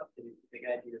license to update the Big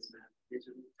Ideas Math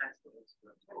digital textbooks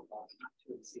for a total cost not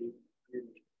to exceed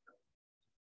 $100,000.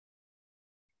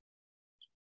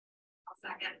 I'll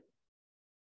second.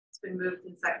 It's been moved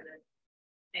and seconded.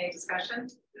 Any discussion?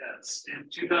 Yes, in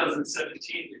 2017,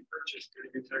 we purchased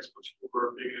 30 new textbooks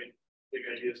for big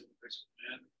ideas for textbook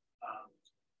math.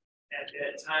 At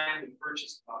that time, we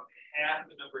purchased about half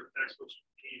the number of textbooks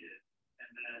we needed, and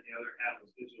then the other half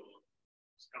was digital,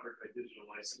 was covered by digital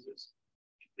licenses.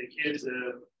 The kids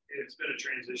have, it's been a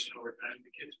transition over time.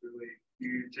 The kids really,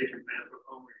 you take your math book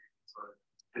home,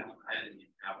 I didn't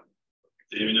even have it.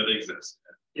 Didn't even know they exist.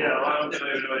 yeah, a lot of them don't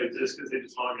even know it exists because they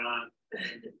just log on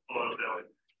and pull it up that way.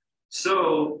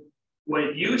 So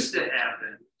what used to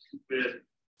happen with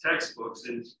textbooks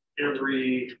is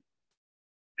every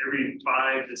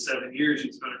 5 to 7 years,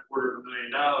 you'd spend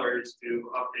 $250,000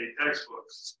 to update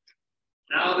textbooks.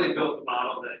 Now they built the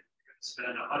model that you're going to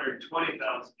spend $120,000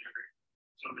 every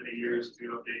so many years to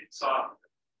update software.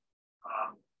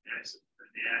 And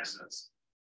the access.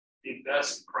 The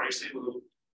best pricing,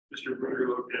 Mr. Bruder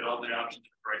looked at all the options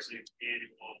for pricing,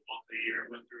 annual, multi-year,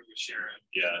 went through with Sharon.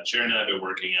 Yeah, Sharon and I have been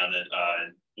working on it.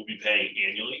 We'll be paying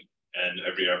annually, and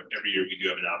every year we do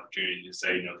have an opportunity to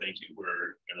say, thank you,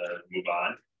 we're gonna move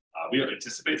on. We don't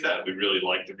anticipate that. We really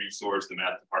like the resource. The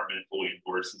math department fully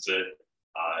endorses it,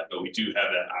 but we do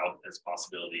have that out as a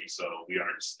possibility. So we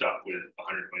aren't stuck with a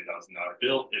 $120,000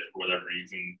 bill if for whatever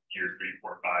reason year 3,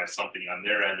 4, 5 something on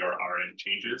their end or our end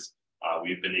changes.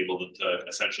 We've been able to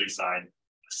essentially sign a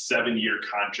 7-year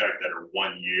contract that are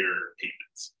 1-year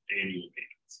payments, annual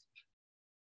payments.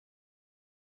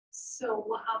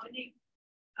 So how many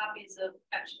copies of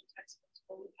actual textbooks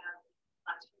will we have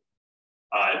last year?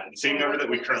 The same number that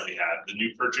we currently have. The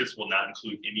new purchase will not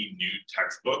include any new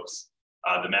textbooks.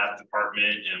 The math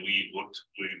department and we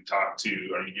talked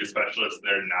to our media specialists,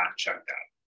 they're not checked out.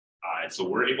 And so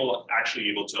we're actually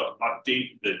able to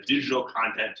update the digital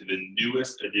content to the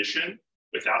newest edition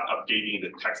without updating the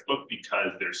textbook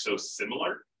because they're so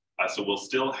similar. So we'll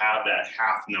still have that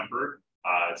half number.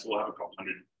 So we'll have a couple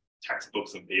hundred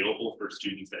textbooks available for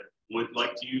students that would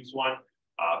like to use one.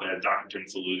 But as Dr.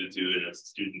 Timms alluded to and as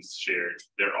students shared,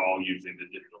 they're all using the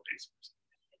digital textbooks.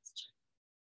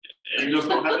 And you'll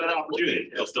still have that opportunity.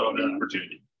 You'll still have that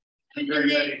opportunity. Very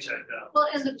many checked out. Well,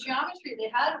 and the geometry, they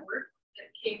had a word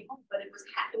that came home, but it was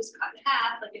cut in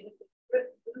half, like it was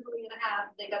literally in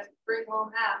half. They got to bring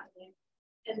home half.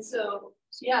 And so,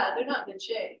 yeah, they're not in good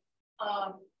shape.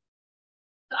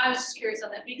 So I was just curious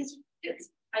on that because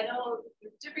I know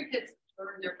different kids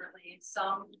learn differently.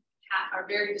 Some are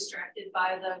very distracted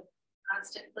by the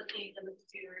constant clicking of the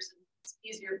computers, and it's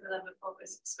easier for them to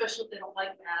focus, especially if they don't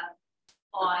like that,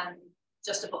 on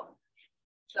just a book.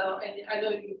 So, and I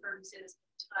know you've heard me say this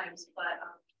many times, but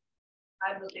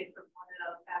I'm a big proponent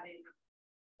of having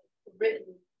a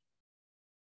written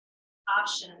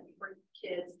option for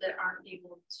kids that aren't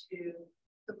able to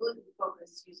completely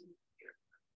focus using the computer.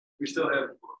 We still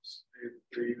have books.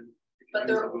 But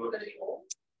they're going to be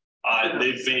old.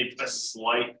 They've made a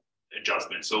slight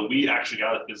adjustment. So we actually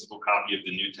got a physical copy of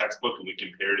the new textbook and we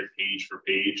compared it page for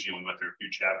page. We went through a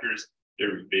few chapters.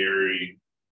 They're very,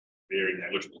 very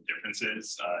negligible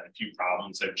differences. A few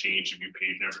problems have changed, a few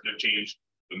page numbers have changed.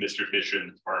 But Mr. Fisher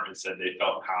and the department said they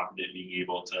felt confident being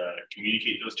able to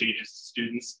communicate those changes to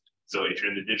students. So if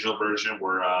you're in the digital version,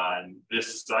 we're on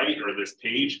this site or this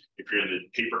page. If you're in the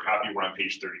paper copy, we're on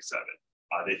page 37.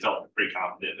 They felt pretty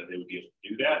confident that they would be able to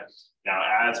do that. Now,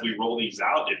 as we roll these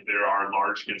out, if there are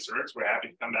large concerns, we're happy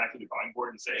to come back to the drawing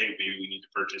board and say, hey, maybe we need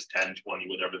to purchase 10, 20,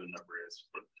 whatever the number is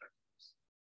for the textbooks.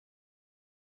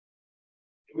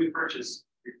 We purchase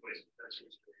replacement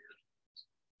textbooks per year.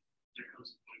 There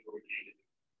comes a point where we can't get it.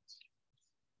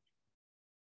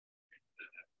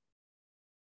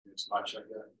 It's not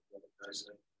checked out. What the guy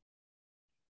said.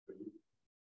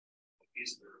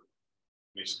 He's the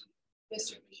Mr.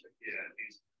 Fisher. yeah,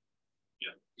 he's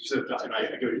So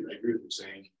I agree with you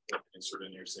saying, insert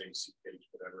in there saying see page,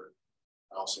 whatever.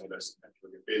 I also know that's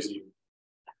actually get busy.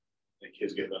 The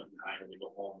kids get left behind when they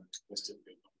go home.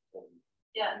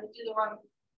 Yeah, and they do the wrong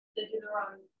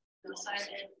sign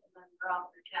in. then we're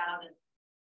off the cab,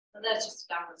 and that's just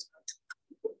downwards.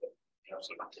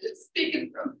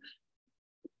 Speaking from.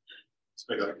 Let's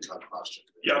make that a question.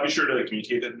 Yeah, I'll be sure to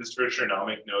communicate that to Mr. Fisher, and I'll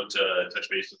make note to touch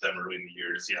base with them early in the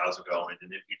year to see how's it going,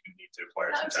 and if you need to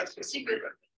acquire some tests.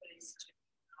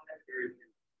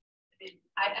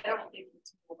 I don't think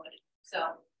it's more money,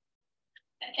 so.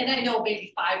 And I know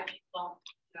maybe 5 people,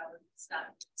 you know, it's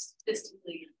not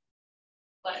statistically,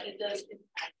 but it does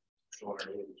impact.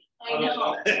 I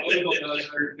know.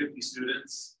 150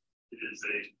 students. It is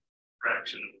a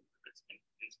fraction of its.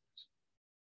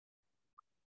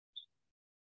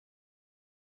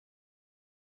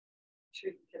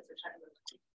 Kids are trying to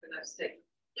for that stick.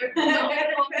 Yeah,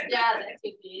 that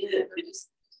could be it. We're just.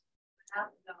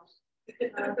 So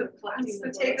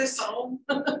take this home,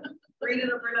 read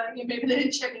it overnight. Yeah, maybe they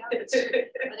didn't check it out. It's true.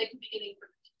 But they can be getting for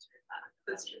the teacher.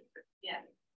 That's true. Yeah.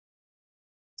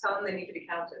 Tell them they need to be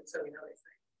counted so we know these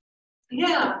things.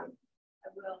 Yeah, I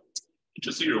will.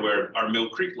 Just so you're aware, our Mill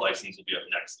Creek license will be up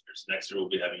next year. So next year we'll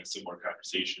be having a similar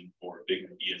conversation for big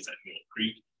ideas at Mill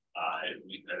Creek.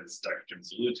 As Dr. Jim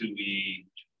alluded to, we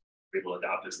will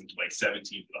adopt this in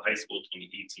 2017 for the high school,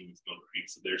 2018 with Mill Creek.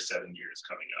 So there's 7 years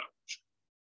coming up.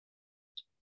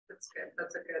 That's good.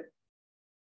 That's a good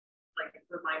like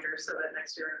reminder so that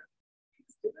next year.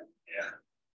 Yeah.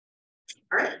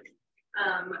 All right.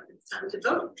 It's time to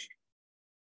vote.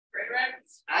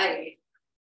 Greatrex, Aye.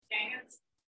 Janice,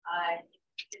 I.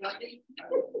 Lucky,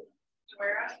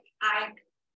 Joera, I.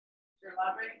 Mr.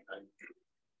 Labry,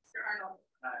 Mr. Arnold.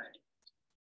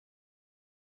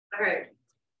 All right.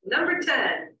 Number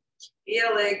 10,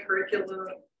 ELA curriculum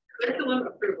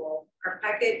approval. Our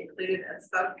packet included a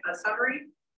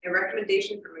summary, a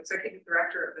recommendation from Executive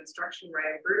Director of Instruction,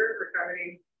 Ryan Bruder,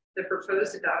 regarding the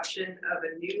proposed adoption of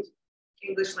a new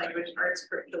English language arts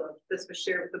curriculum. This was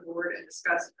shared with the board and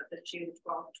discussed at the June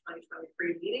 12th,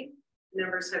 2023 meeting.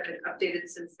 Numbers have been updated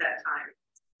since that time.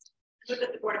 Move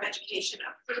that the Board of Education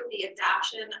approve the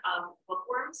adoption of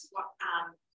bookworms,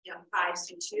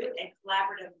 5C2, and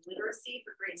collaborative literacy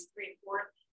for grades 3 and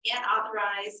 4, and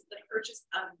authorize the purchase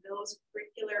of those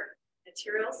curricular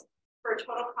materials for a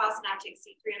total cost not to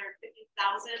exceed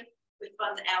 $350,000, with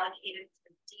funds allocated to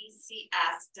the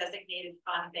DCS designated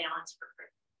fund balance for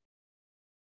curriculum.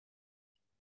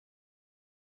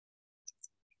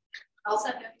 I'll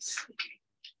second.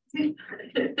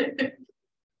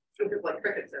 Like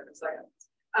crickets every second.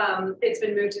 It's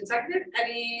been moved and seconded.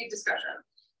 Any discussion?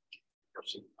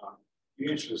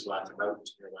 You answered this last about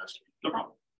here last week. No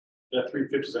problem. That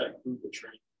 350, does that include the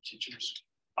training teachers?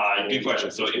 Good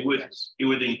question. So it would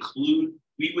include,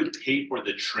 we would pay for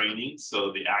the training,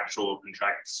 so the actual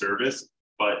contracted service,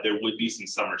 but there would be some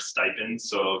summer stipends.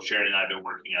 So Sharon and I have been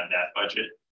working on that budget.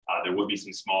 There would be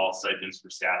some small stipends for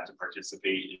staff to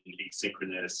participate in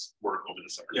asynchronous work over the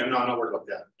summer. Yeah, no, I'm not worried about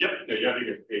that. Yep. Yeah, you have to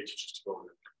get paid just to go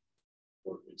over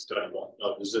work it's done. Well,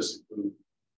 does this include?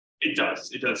 It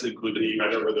does. It does include the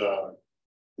whatever the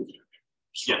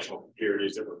instructional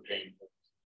periods that we're paying for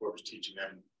whoever's teaching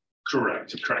them.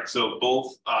 Correct. So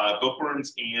both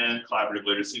bookworms and collaborative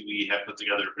literacy, we have put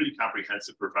together a pretty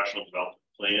comprehensive professional development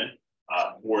plan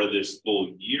for this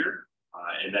full year,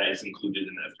 and that is included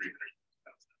in that 300.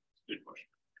 Good question.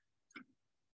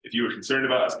 If you were concerned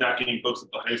about us not getting books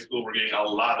at the high school, we're getting a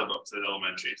lot of books at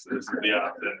elementary. So this is the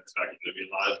opposite. Expecting to be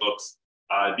a lot of books.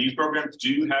 These programs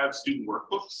do have student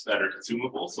workbooks that are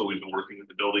consumable. So we've been working with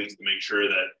the buildings to make sure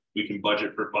that we can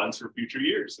budget for funds for future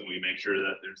years. And we make sure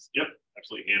that there's,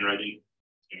 absolutely handwriting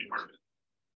can be part of it.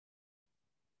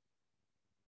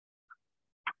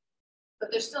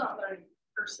 But they're still not learning in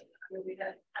person. I mean, we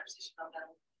had a conversation about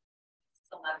that.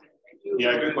 Still not doing it.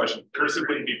 Yeah, good question. Cursive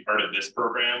wouldn't be part of this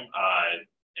program, and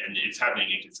it's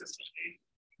happening inconsistently.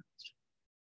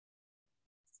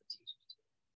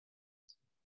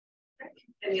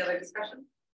 Any other discussion?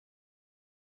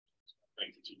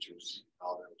 Thank you, teachers,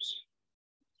 all those.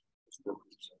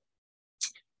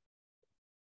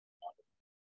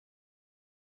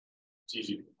 It's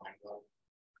easy to find out.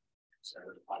 It's a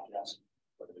podcast,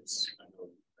 but it's I know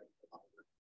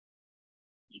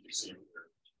you can see it there.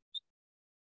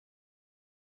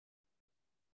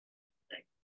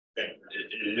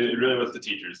 It really was the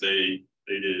teachers. They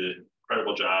did an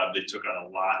incredible job. They took on a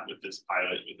lot with this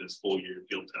pilot, with this full year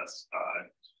field test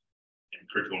and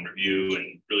curriculum review,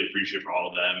 and really appreciate for all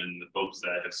of them and the folks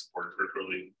that have supported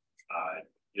curriculum.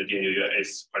 Daniel, you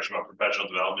asked a question about professional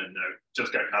development, and I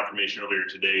just got confirmation earlier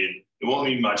today, and it won't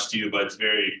mean much to you, but it's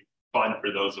very fun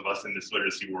for those of us in this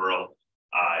literacy world.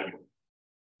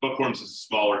 Bookworms is a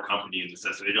smaller company in the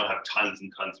sense that they don't have tons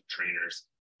and tons of trainers,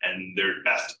 and their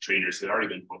best trainers had already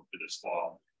been booked for this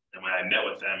fall. And when I met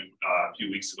with them a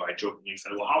few weeks ago, I jokingly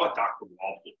said, well, how about Dr.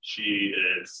 Walpole? She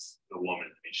is the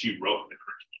woman. I mean, she wrote the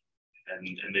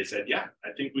curriculum. And they said, yeah,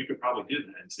 I think we could probably do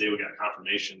that. And today we got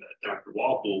confirmation that Dr.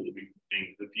 Walpole will be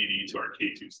moving the PD to our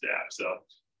K2 staff. So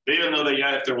they don't know that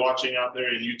yet. If they're watching out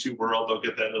there in YouTube world, they'll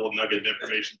get that little nugget of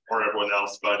information for everyone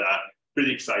else. But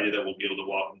pretty excited that we'll be able to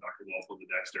welcome Dr. Walpole to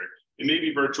Dexter. It may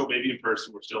be virtual, maybe in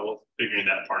person. We're still figuring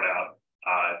that part out.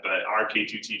 But our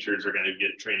K2 teachers are going to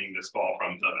get training this fall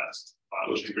from the best,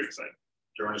 which is pretty exciting.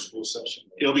 During a school session?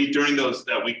 It'll be during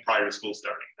that week prior to school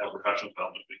starting, that professional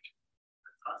development week.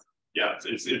 Awesome. Yeah,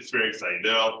 it's very exciting.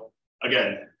 They'll,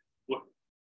 again,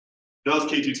 those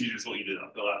K2 teachers will eat it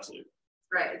up. They'll absolutely.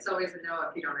 Right, it's always a no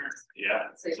if you don't ask.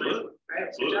 Yeah, absolutely. Right,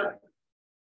 absolutely. Good job.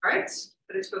 All right,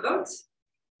 put it to a vote.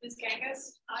 Ms.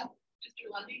 Kangas? Aye.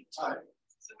 Mr. Lundy. Aye.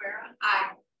 Savera?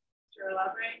 Aye. Mr.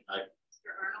 Lovray? Aye.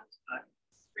 Mr. Arnold? Aye.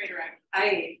 Raiderang?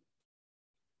 Aye.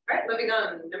 All right, moving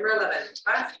on, number 11,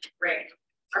 class rank.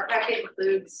 Our packet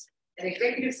includes an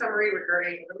executive summary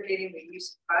regarding eliminating the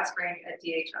use of class rank at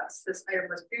DHS. This item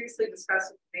was previously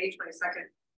discussed at the May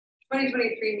 22nd,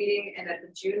 2023 meeting and at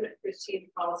the June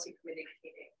 15th policy committee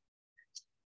meeting.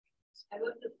 I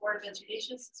move the Board of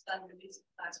Education suspend the use of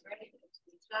class rank at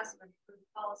DHS and approve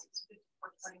policies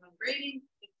 5421 grading,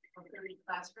 5430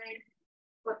 class rank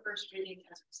for first reading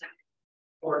as presented.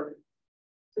 Or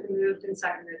Been moved and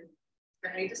seconded. Is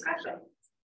there any discussion?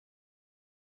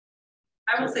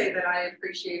 I will say that I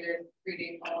appreciated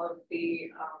reading all of the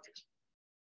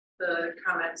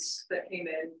comments that came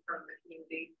in from the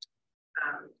community,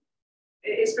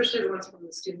 especially the ones from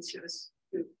the students who this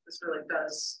really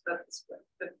does,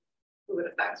 who it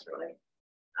affects really.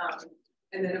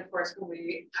 And then of course, when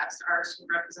we asked our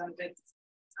student representatives,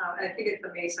 I think it's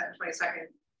the May 22nd,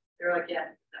 they were like,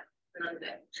 yeah, no, they're not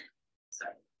today. So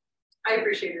I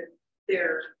appreciated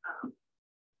their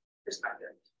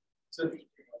perspective. so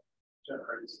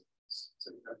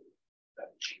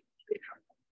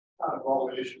out of all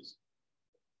the issues.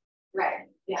 Right.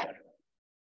 Yeah.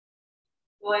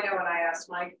 Well, I know when I asked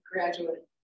my graduate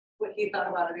what he thought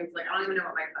about it, he was like, I don't even know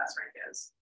what my class rank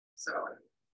is. So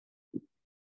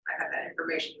I had that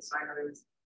information, so I know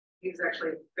he was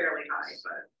actually fairly high,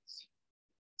 but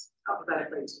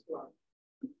alphabetically low.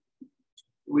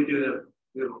 We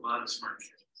have a lot of smart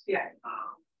kids. Yeah.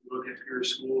 Look at your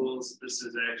schools. This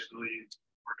is actually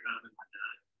more common than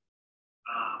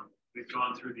not. We've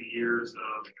gone through the years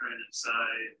of trying to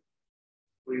decide.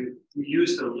 We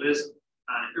used to list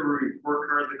on every report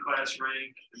card the class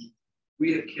rank. And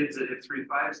we have kids that have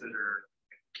 3.5s that are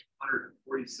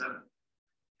 147.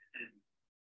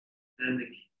 And then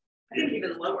I think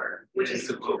even lower, which is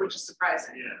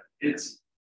surprising. Yeah, it's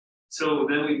so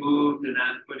then we moved to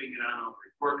not putting it on all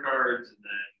report cards, and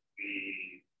then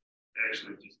we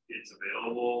actually it's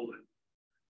available. And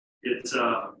it's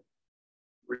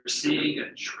we're seeing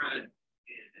a trend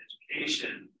in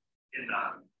education in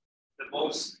the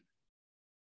most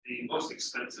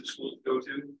expensive schools to go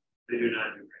to, they do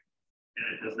not do great, and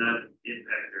it does not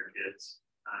impact their kids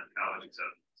on college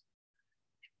acceptance.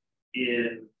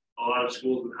 In a lot of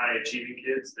schools with high achieving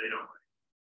kids, they don't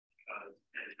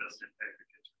and it doesn't impact their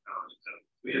kids for college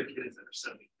acceptance. We have kids that are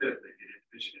 75th, they get into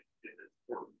Michigan, get to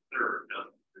 4th, 3rd,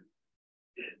 nothing.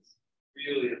 It's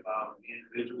really about the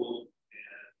individual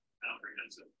and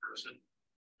comprehensive person,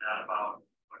 not about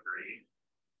a grade.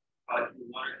 But we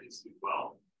want our kids to do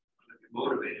well, to be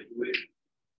motivated. We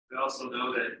also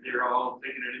know that they're all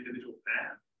taking an individual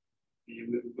path.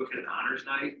 You look at honors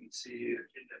night, you see a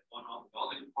kid that won all the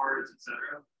welding parts,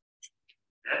 etc.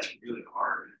 That's really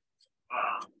hard.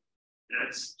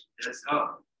 That's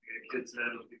tough. You get kids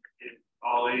that get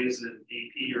all A's in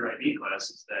AP or IB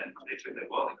classes that they took that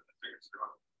welding class, they're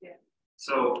strong. Yeah.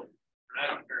 So we're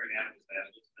not comparing apples to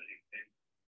apples to anything.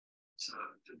 So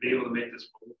to be able to make this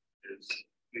work is,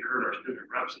 we heard our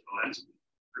student reps at the last meeting,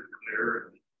 pretty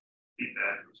clear, and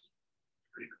feedback was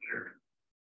pretty clear.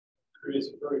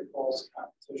 Creates a very false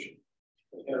competition.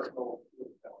 It has no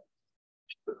balance.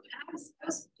 I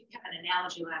was have an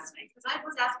analogy last night because I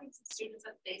was asking some students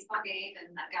at the baseball game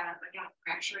and I got a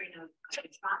fracturing of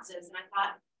responses, and I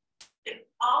thought, if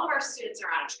all of our students are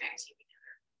on a track team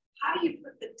together, how do you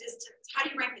put the distance? How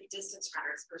do you rank the distance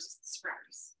runners versus the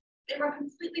sprinters? They run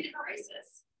completely different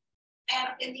races,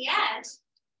 and in the end,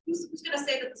 who's going to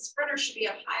say that the sprinters should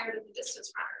be up higher than the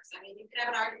distance runners? I mean, you could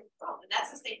have an argument for both, and that's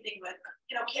the same thing with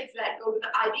kids that go to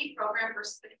the IB program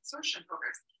versus the consortium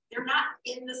programs. They're not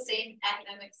in the same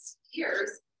academic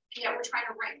spheres, and yet we're trying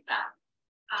to rank them.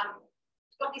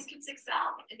 But these kids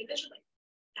excel individually,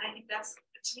 and I think that's,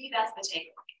 to me, that's the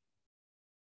takeaway.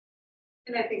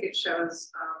 And I think it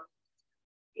shows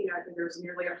you know, I think there's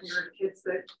nearly 100 kids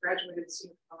that graduated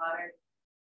senior cum laude.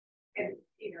 And,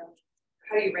 you know,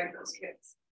 how do you rank those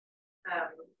kids?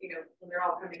 You know, when they're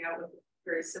all coming out with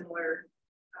very similar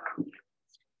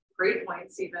grade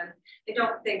points even. I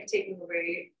don't think taking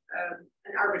away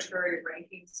an arbitrary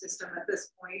ranking system at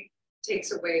this point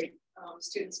takes away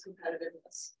students'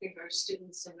 competitiveness. I think our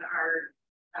students and our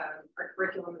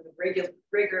curriculum and the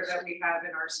rigor that we have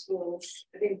in our schools,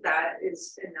 I think that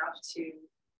is enough to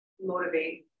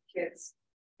motivate kids.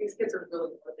 These kids are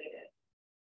really motivated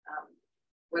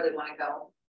where they want to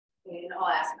go in all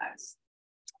aspects.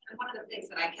 And one of the things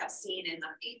that I kept seeing in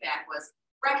the feedback was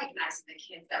recognizing the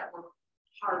kids that were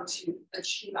hard to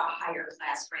achieve a higher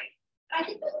class rank. And I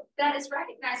think that is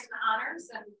recognized in the honors,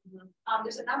 and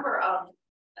there's a number of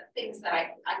things that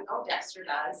I know Dexter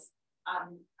does. I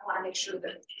want to make sure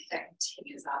that that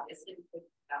continues, obviously, with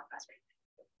class rank.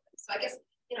 So I guess,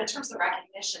 you know, in terms of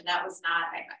recognition, that was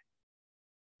not,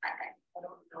 I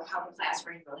don't know how the class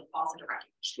rank really falls into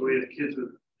recognition. So we have kids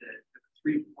with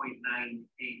 3.989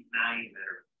 that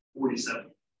are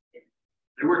 47.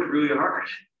 They worked really hard.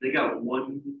 They got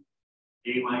 1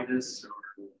 A- or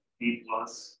B+.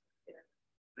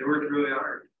 They worked really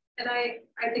hard. And I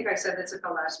think I said this at the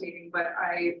last meeting, but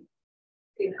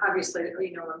obviously,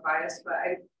 you know, I'm biased, but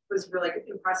I was really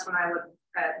impressed when I looked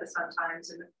at the Sun Times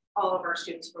and all of our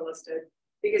students were listed,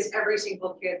 because every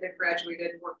single kid that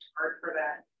graduated worked hard for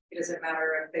that. It doesn't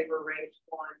matter if they were ranked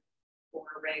 1 or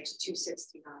ranked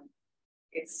 269.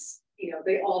 It's, you know,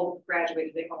 they all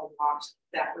graduated, they all walked.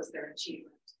 That was their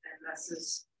achievement. And this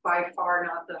is by far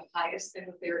not the highest thing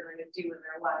that they were going to do in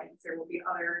their lives. There will be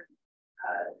other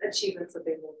achievements that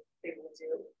they will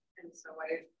do. And so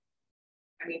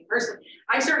I mean, personally,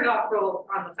 I started off real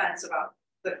on the fence about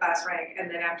the class rank, and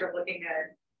then after looking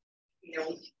at, you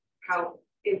know, how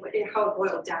it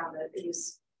boiled down, that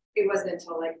it wasn't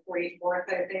until like 44th,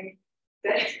 I think,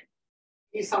 that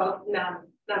you saw none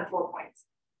 4 points.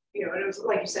 You know, and it was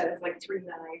like you said, it's like 3.9,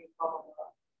 blah blah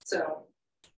blah. So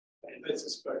I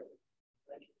suspect,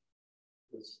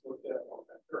 let's look at all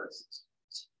that first.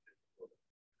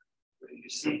 When you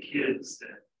see kids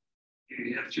that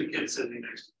you have 2 kids sitting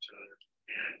next to each other,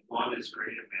 and one is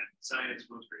great at math and science,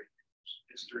 one's great at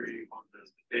history, one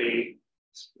does debate,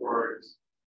 sports,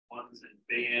 one's in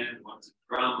band, one's in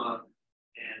drama,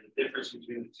 and the difference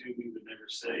between the two we would never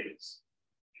say is,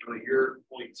 you know, you're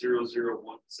 0.0017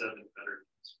 better.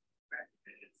 Right.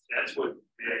 That's what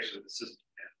actually the system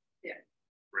has. Yeah.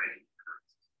 Right.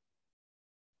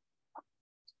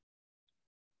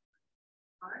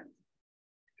 All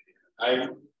right.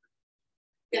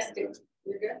 Yes, Dave,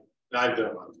 you're good. I've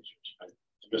done a lot of research. I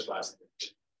just last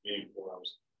meeting 4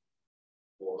 hours.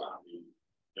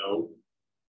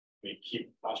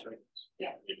 Keep class rankings.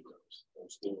 Yeah. Maybe those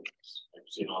old school ones. I've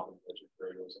seen all the budget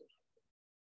variables and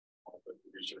all the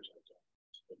research I've done.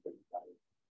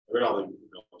 I read all the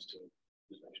emails to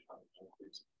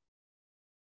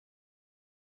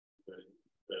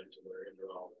to where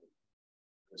they're all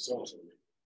so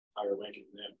higher ranking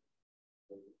than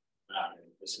them. Not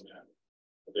and this and that.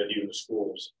 But then even the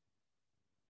schools,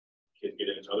 kids get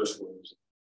into other schools.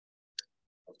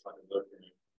 I was talking to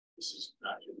this is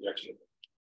not your reaction.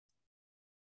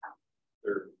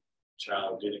 Their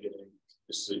child didn't get any,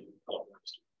 this is a California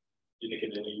student, didn't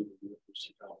get any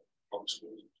university public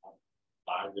schools,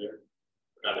 5 there,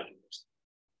 got it.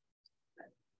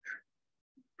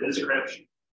 It is a crapshoot.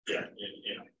 Yeah,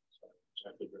 and so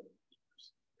I think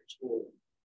school.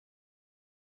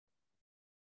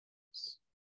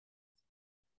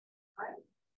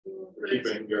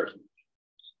 Keeping your.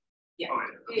 Yeah. Oh,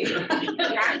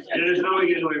 yeah. There's no way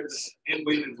to get away with this. And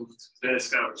waiting for that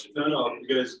scholarship. No,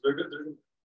 because they're good.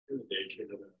 They're the daycare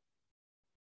of the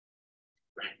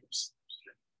rankings.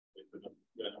 They put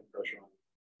enough pressure on,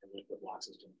 and they put lots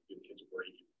of them to give kids a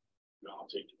break. You know, I'll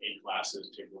take 8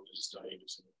 classes, take 1 to study,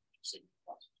 just single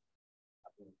classes.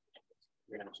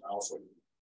 I also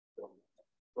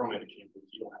from it campus,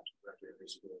 you don't have to graduate high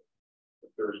school for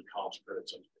 30 college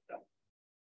credits on that.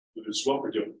 This is what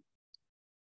we're doing.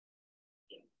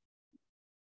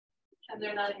 And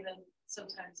they're not even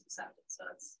sometimes accepted, so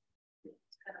it's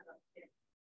kind of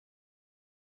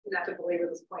not to belabor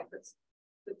this point, but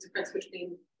the difference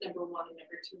between number 1 and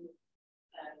number 2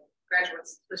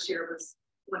 graduates this year was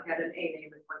one had an A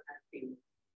name and one had a B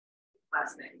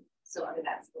last name. So I mean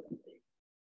that's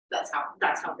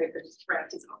how big the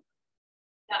spread is on.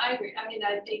 Yeah, I agree. I mean,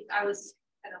 I think I was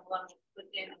kind of along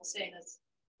with Daniel saying this.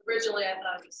 Originally, I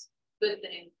thought it was a good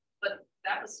thing, but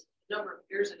that was a number of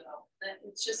years ago. And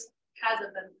it's just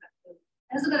hasn't been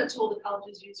a tool that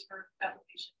colleges use for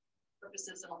application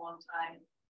purposes in a long time.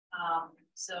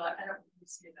 So I don't really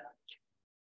see that.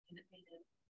 independent.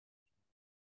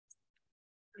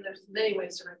 And there's many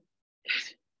ways to run.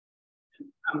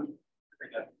 I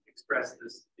think I've expressed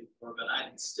this before, but I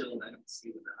don't see the value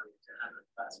to have a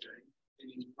class during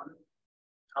anymore.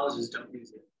 Colleges don't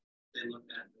use it. They look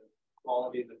at the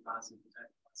quality of the class and the type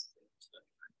of classes they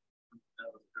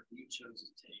you chose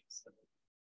to take. So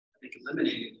I think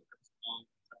eliminating it from a long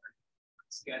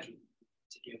schedule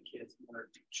to give kids more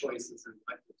choices and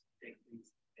electives to take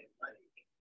things they like.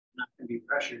 Not going to be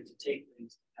pressured to take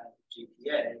things to have a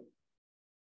GPA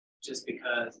just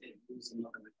because it moves them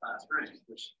up in the class rank,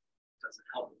 which doesn't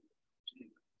help them.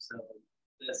 So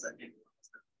this, I think,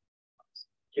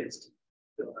 allows kids to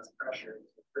feel less pressure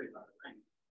to a pretty high rank.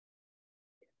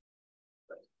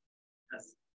 But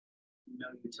has no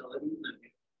utility. When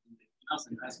I was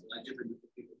in high school, I did remember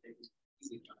people taking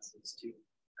easy classes to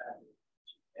I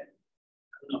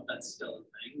don't know if that's still a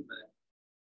thing, but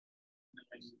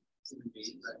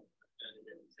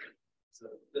so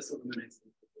this eliminates the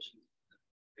position.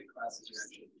 Big classes are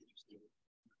actually interesting.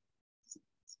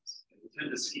 We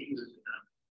tend to scheme it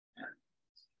and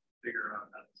figure out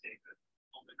how to take the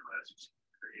open classes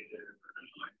created or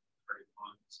like very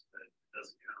ones that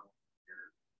doesn't count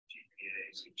your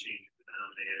GPA, so you change the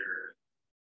denominator.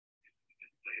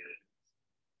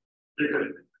 They're good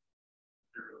at it.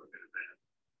 They're really good at that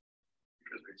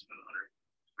because we spent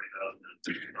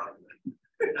 $120,000 on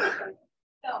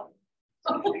No.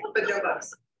 But no bucks.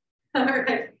 All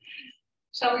right.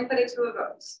 Shall we put it to a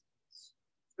vote?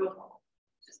 Roll call.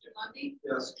 Mr. Lundy.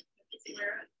 Yes. Mrs.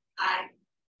 Ware. Aye.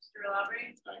 Mr.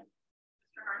 Labrie. Aye.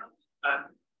 Mr. Arnold.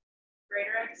 Aye.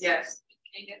 Greatorex. Yes.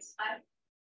 Kangas. Aye.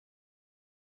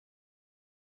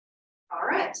 All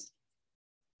right.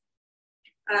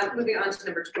 Moving on to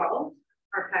number 12,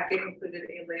 our packet included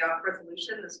a layoff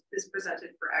resolution. This is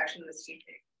presented for action this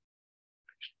evening.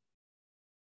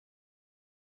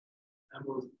 I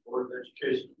move the Board of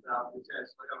Education adopt the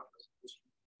tax layoff resolution,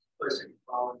 placing the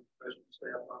following professional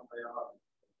staff on layoff.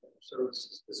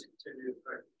 Services discontinued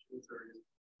effective June 30th.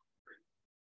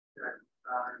 Jack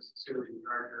Connors, Celia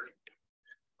Gardner,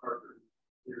 Parker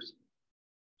Pearson.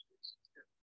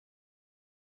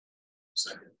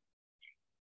 Second.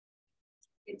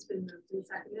 It's been moved and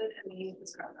seconded. Any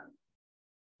discussion?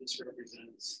 This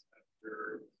represents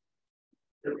after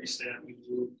every staff we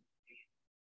do.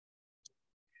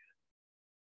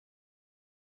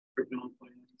 Curriculum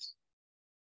plans.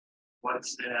 What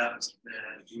staff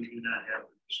that we do not have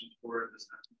permission for at this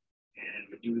time,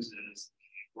 and it uses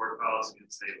board policy and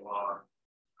state law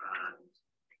on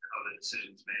how the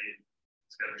decision's made.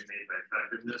 It's got to be made by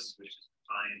effectiveness, which is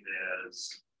defined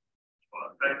as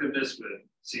effectiveness with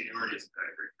seniority as a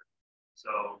factor.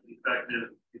 So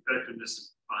effectiveness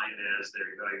is defined as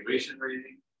their evaluation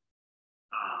rating,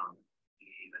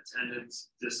 the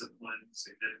attendance, discipline,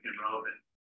 significant relevant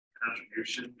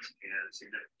contributions, and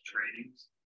significant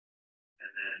trainings, and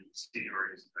then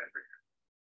seniority as a factor.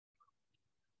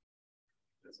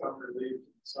 It's unrelieved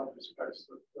in some respects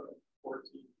with 14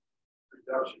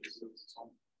 reductions. It's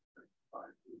only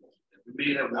 5 people. We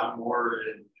may have one more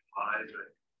in July,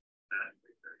 but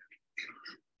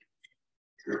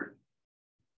Sure.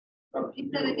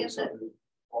 Repeat that again.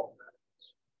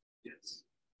 Yes.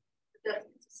 That's a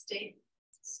state.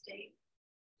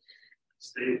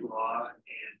 State law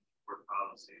and board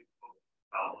policy will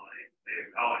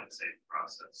outline the same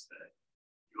process that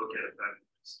you look at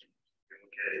effectiveness. You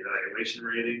look at evaluation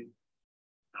rating,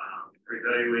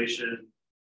 evaluation,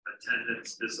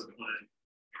 attendance, discipline,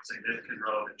 significant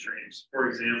relevant trainings. For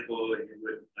example, you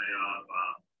would lay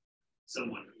off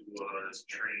someone who was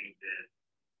trained in,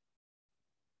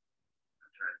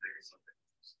 I'm trying to think of something.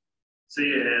 Say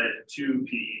you had 2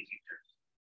 PE teachers,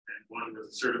 and one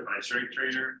was a certified strength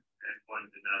trainer, and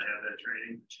one did not have that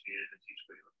training, which needed to teach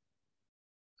weightlifting.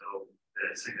 So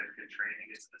that significant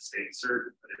training is the state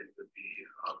cert, but it would be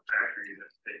a factor you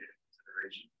have to take into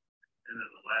consideration. And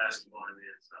then the last one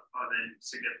is then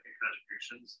significant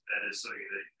contributions. That is so that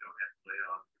you don't have to lay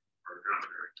off or drum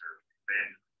director,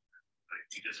 band. Like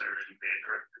you just hired a new band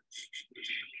director, which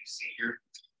is a senior.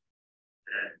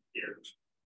 That if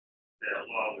that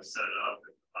law was set up,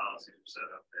 if the policies were set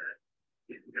up, that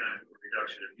if you got a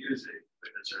reduction of music,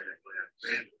 but necessarily have to have a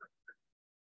band director,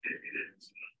 if you didn't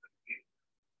see it,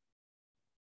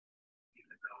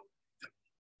 even though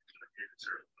you're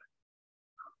certified.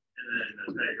 And then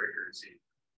the tiebreaker is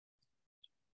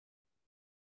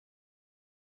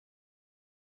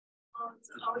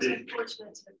It's always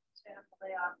unfortunate to have to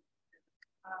lay off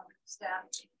staff.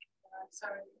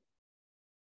 Sorry.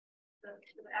 The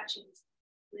actions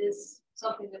is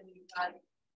something that we had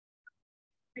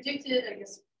predicted, I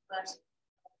guess, last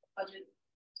budget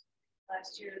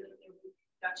last year that there would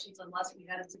reductions unless we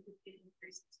had a significant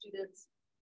increase in students.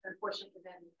 Unfortunately,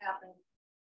 that didn't happen.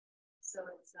 So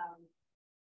it's a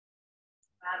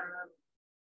matter of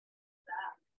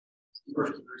that.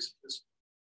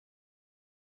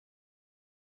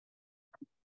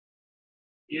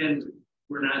 And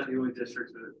we're not the only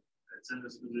district that's in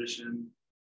this position.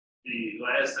 The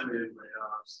last time we did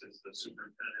layoffs, as the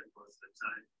superintendent was the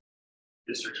time,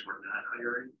 districts were not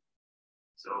hiring.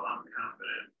 So I'm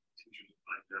confident teachers will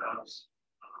find jobs.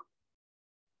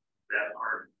 That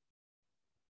part,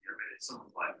 I mean, it's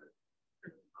someone's life.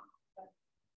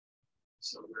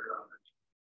 So we're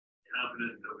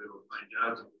confident that we will find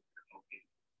jobs.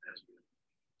 As we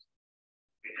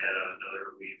had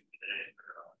another leave today.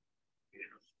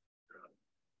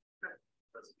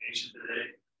 Presentation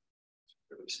today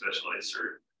for the specialized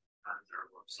cert on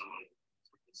someone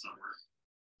for the summer.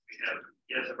 We have,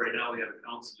 yes, right now we have a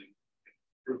counseling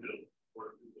group of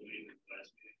board people in the class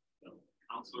meeting.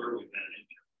 Counselor, we've had an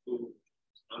intern,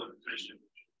 another position,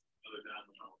 another down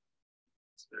the road.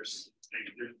 So there's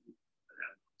maybe that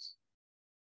happens.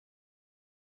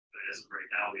 But as of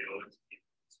right now, we owe it to people.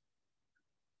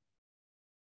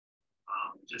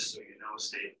 Just so you know,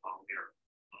 state of here.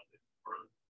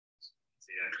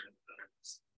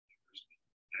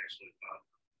 Actually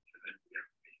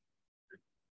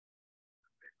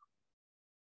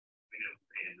we don't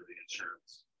pay into the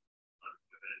insurance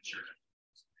with an insurance.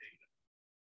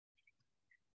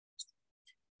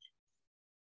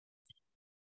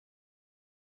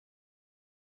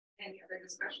 Any other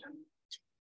discussion?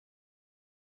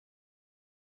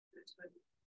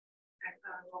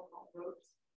 Roll call votes.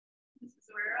 Mrs.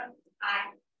 Zerera?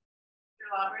 Aye. Mr.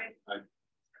 Lawbridge? Aye.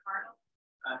 Mr. Arnold?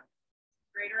 Aye.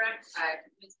 Greatorex? Aye.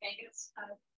 Ms. Vegas?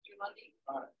 Aye. Mr. Lundy?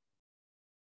 Aye.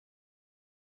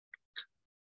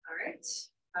 All right,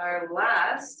 our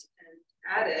last and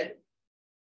added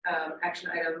action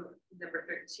item number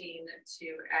 13 to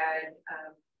add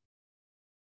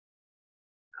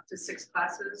up to 6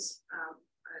 classes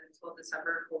until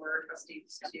December for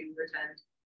trustees to attend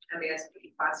MASP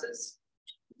classes.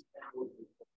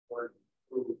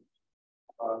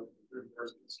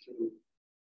 Reimbursements to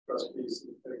trustees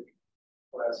who take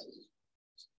classes,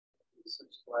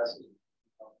 6 classes.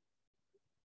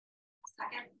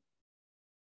 Second.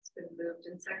 It's been moved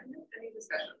and seconded. Any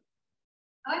discussion?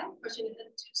 I have a question. Do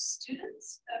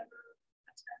students ever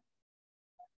attend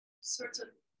sorts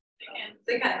of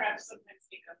They can. perhaps sometimes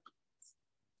take up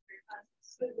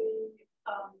could we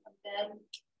amend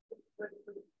with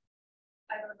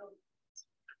I don't know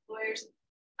lawyers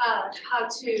how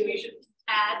to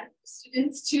add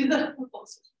students to the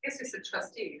proposal? I guess we said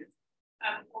trustees.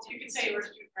 Well, you can say we're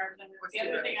student representatives. The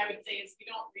other thing I would say is we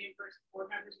don't reimburse board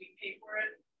members, we pay for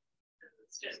it.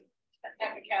 It's just a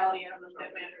technicality, I don't know if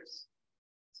that matters.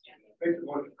 Make the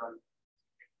motion.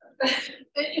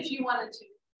 If you wanted to.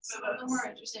 So I'm more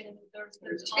interested in there's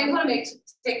They want to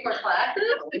take more classes.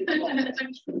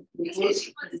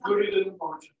 Included in the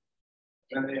motion.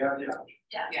 And they have the option.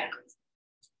 Yeah.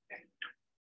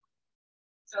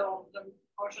 So the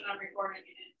motion I'm recording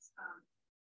is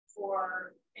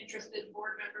for interested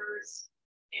board members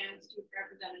and student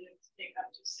representatives to take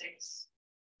up to 6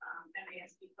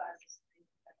 MASP classes.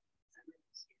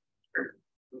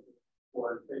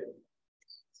 Or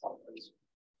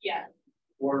Yeah.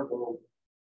 board will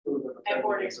approve it. At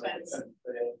board expense.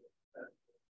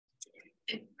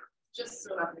 Just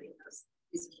so everybody knows,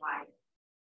 this is why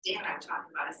Dan and I were talking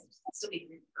about is still being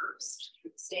reimbursed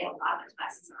through the state. A lot of the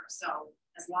classes are. So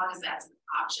as long as that's an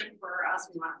option for us,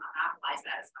 we want to monopolize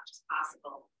that as much as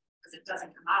possible because it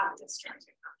doesn't come out of the district.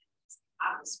 It comes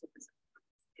out of the school.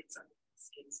 It's a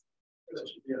skills. That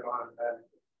should be an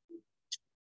automatic.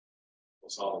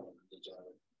 Well, all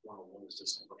one is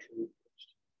just commercial.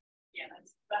 Yeah,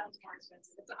 that's more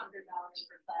expensive. It's $100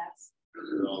 per class.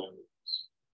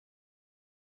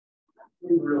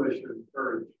 We really should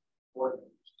encourage board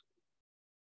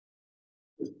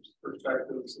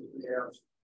perspectives that we have.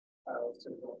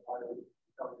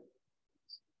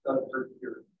 Doesn't hurt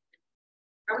here.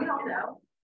 Are we all now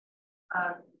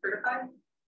certified?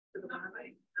 No.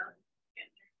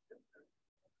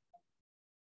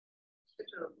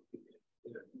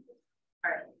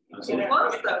 All right. So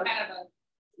Close though. kind of a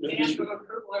stamp of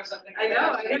approval or something. I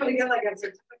know. We get like a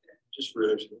certificate. Just for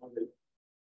it,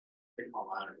 take my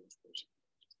line.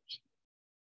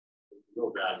 No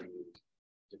value.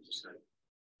 Just like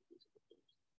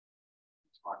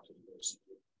talk to those.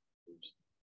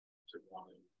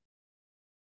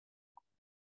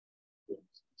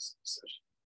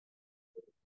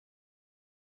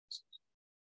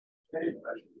 Any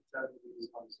question?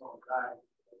 On some guy.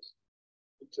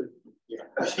 Yeah,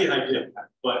 yeah, I did.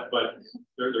 But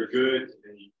they're good,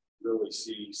 and you really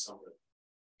see some of the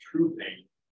true pain.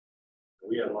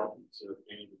 We had a lot of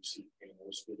pain, we see pain in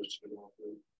those schools that you're going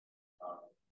through,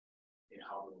 and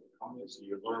how to overcome it. So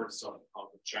you learn some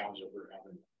of the challenge that we're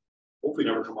having. Hopefully,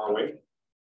 never come our way,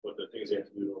 but the things they have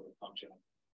to do to overcome challenge.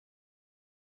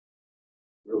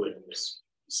 Really, in this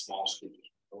small school,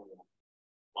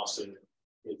 Austin,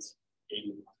 it's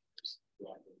 80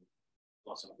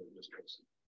 plus other districts.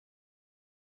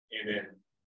 And then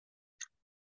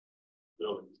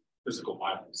building physical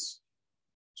violence.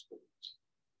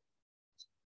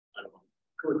 I don't know,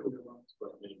 but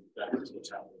I mean, that is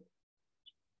what's happening.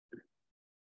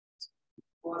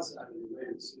 Plus, I mean,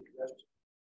 maybe suggestion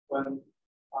when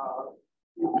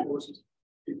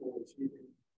people achieving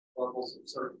levels of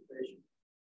certification,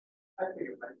 I think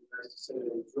it might be nice to say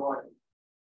they join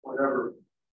whatever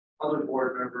other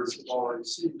board members have already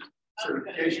received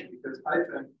certification, because I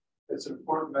think it's an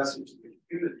important message to the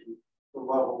community, the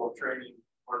level of training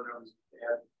board members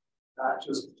have, not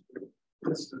just the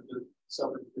instant that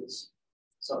somebody gets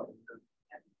something.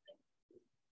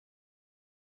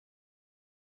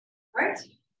 All right.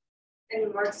 Any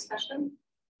more discussion?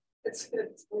 It's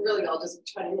really all just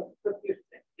trying to look thing.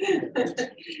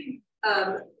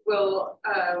 We'll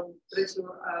put it to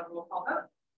roll call vote.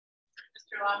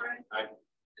 Mr. Lambert. Aye.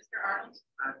 Mr. Arnold.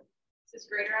 Aye. Mrs.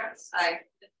 Greaterhouse. Aye.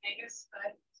 Ms. Angus.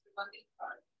 Aye. Mr. Lundy.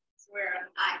 Aye. Swear.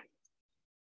 Aye.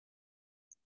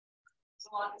 So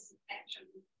long as action.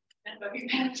 And but we've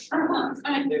had it for a long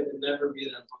time. They would never be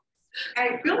that.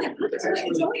 I feel like it's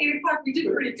only 8 o'clock. We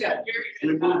did pretty good.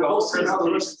 We moved all the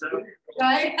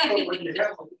Right? when you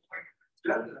have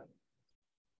agenda.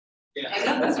 Yeah.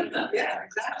 Yeah,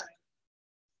 exactly.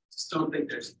 Just don't think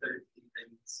there's 13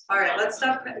 things. All right, let's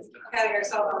stop patting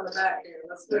ourselves on the back here.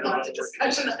 Let's move on to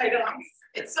discussion items.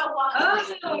 It's so long.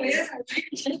 Oh, yeah.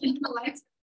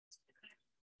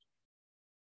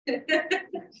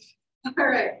 All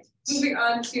right, moving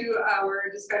on to our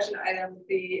discussion item,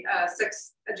 the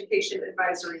Sex Education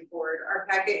Advisory Board. Our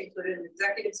packet included an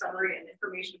executive summary and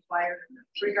information flyer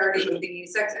regarding the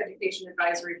Sex Education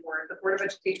Advisory Board. The Board of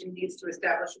Education needs to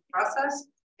establish a process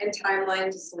and timeline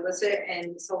to solicit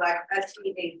and select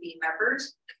SEAB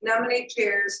members, nominate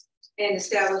chairs, and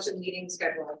establish a meeting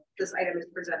schedule. This item is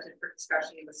presented for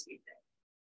discussion this evening.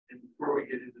 And before we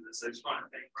get into this, I just want to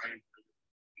thank Brian for the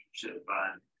leadership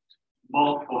on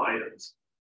multiple items.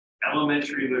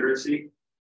 Elementary literacy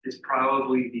is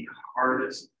probably the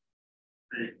hardest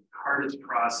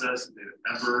process to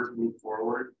ever move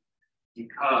forward,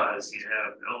 because you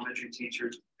have elementary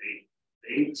teachers,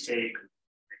 they take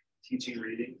teaching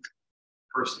reading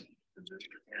personally, and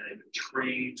they've been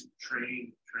trained,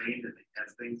 and they have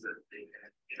things that they've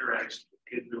had interactions with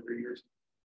kids over years.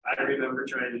 I remember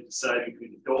trying to decide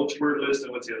between adult word list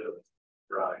and what's the other one?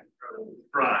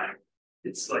 Prime.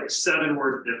 It's like 7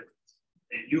 word difference.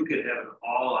 And you could have an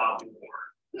all out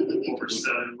war over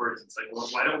 7 words. It's like, well,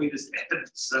 why don't we just add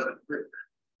 7 words?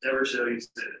 Never show you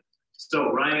said it.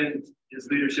 So Ryan, his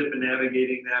leadership in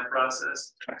navigating that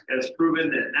process has proven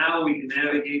that now we can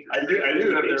navigate. I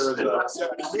knew that there was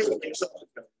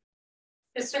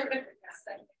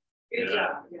Good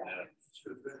job. Yeah.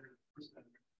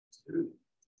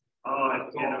 Oh, I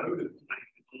can't only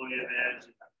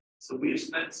imagine. So we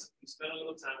spent a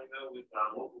little time ago with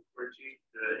local clergy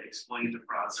to explain the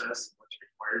process, what's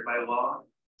required by law,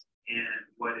 and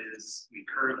what is we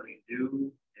currently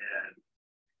do, and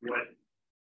what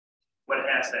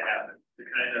has to happen. To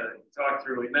kind of talk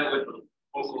through, we met with the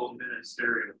local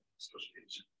ministerial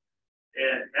association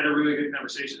and had a really good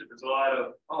conversation. There was a lot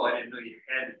of, oh, I didn't know you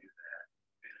had to do that.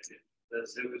 And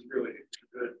it was really a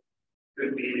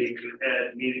good meeting. We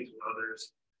had meetings with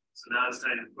others. So now it's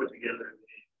time to put together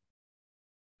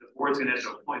the board's going to have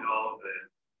to appoint all of the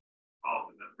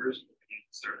members and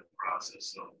start the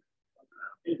process. So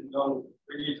We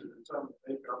need to determine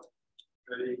the makeup,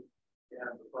 ready,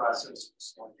 and the process.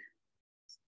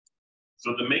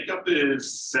 So the makeup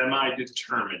is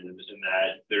semi-determined in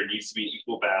that there needs to be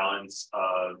equal balance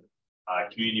of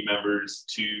community members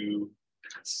to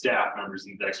staff members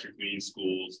in Dexter Community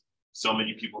Schools. So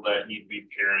many people that need to be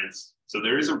parents. So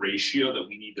there is a ratio that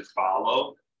we need to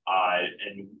follow.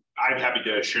 And I'm happy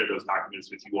to share those documents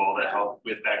with you all that help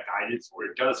with that guidance. Where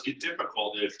it does get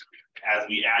difficult is as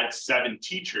we add 7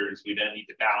 teachers, we then need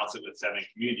to balance it with 7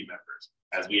 community members.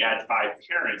 As we add 5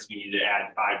 parents, we need to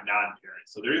add 5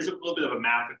 non-parents. So there is a little bit of a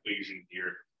math equation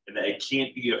here, and that it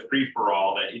can't be a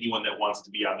free-for-all that anyone that wants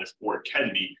to be on this board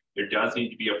can be. There does need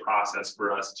to be a process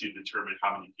for us to determine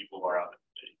how many people are on the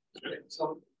committee.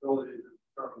 Some ability to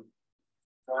determine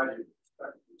value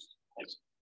perspectives.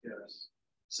 Yes.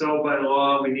 So by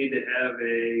law, we need to have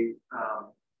a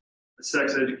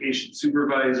sex education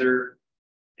supervisor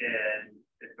and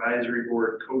advisory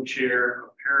board co-chair, a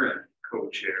parent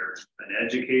co-chair, an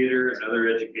educator, another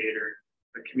educator,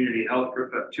 a community health,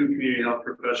 two community health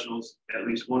professionals, at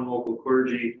least one local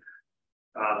clergy,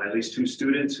 at least 2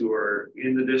 students who are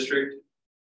in the district,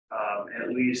 at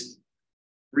least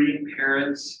 3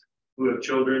 parents who have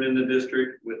children in the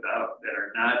district that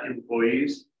are not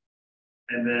employees,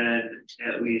 and then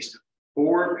at least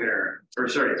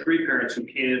 3 parents who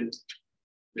can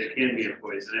be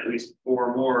employees, and at least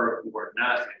 4 more who are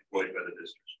not employed by the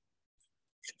district.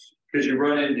 Because you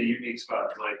run into unique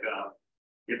spots, like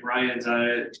if Ryan's on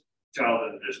it, child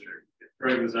in the district. If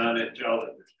Greg was on it, child in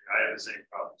the district. I have the same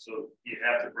problem. So you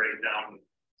have to break down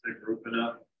the group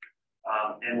enough.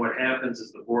 And what happens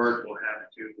is the board will have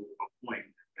to appoint,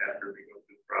 after we go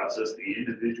through the process, the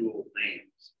individual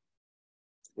names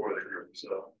for the group.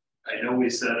 So I know we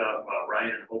set up,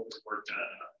 Ryan and Hope worked on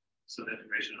some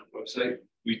information on the website.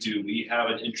 We do. We have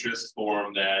an interest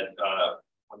form that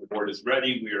when the board is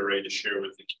ready, we are ready to share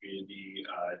with the community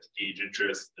to gauge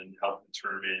interest and help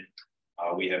determine.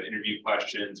 We have interview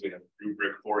questions. We have a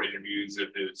rubric for interviews if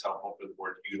it's helpful for the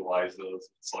board to utilize those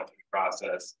in the selection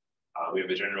process. We have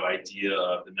a general idea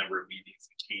of the number of meetings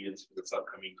and cadence for this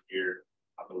upcoming year.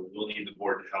 But we will need the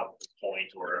board to help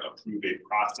appoint or approve a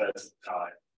process.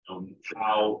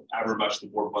 However much the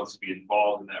board wants to be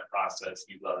involved in that process,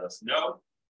 you let us know.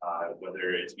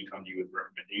 Whether it's we come to you with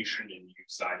recommendation and you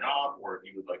sign off, or if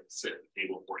you would like to sit at the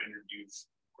table for interviews,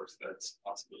 of course, that's a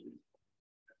possibility.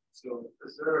 So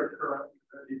is there a current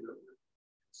committee that would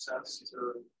sense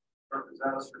to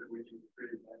represent us, or do we need to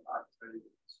create an committee?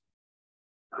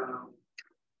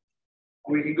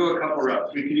 We can go a couple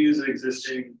routes. We could use an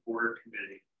existing board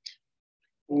committee.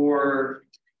 Or,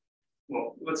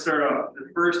 well, let's start off.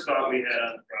 The first thought we had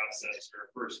on the process, or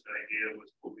first idea was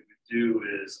what we would do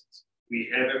is we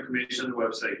have information on the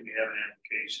website, we have an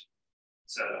application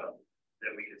set up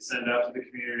that we can send out to the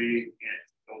community and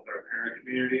both our parent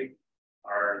community,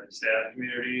 our staff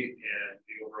community, and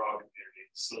the overall community.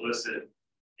 Solicit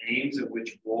names of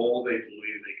which role they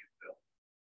believe they can fill.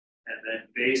 And then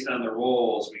based on the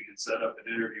roles, we can set up an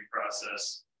interview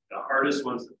process. The hardest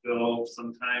ones to fill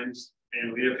sometimes,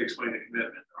 and we have to explain the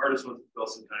commitment, the hardest ones to fill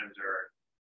sometimes are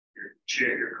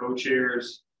your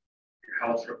co-chairs, your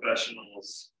health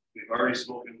professionals. We've already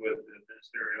spoken with the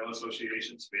ministerial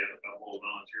associations. We have a couple of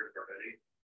volunteers already.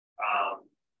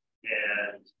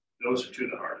 And those are 2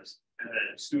 of the hardest. And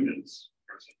then students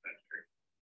are sometimes tricky.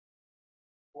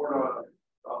 Or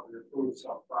probably approve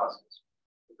some process.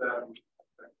 But then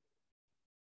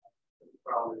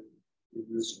probably be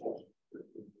useful if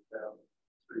we have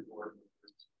 3 board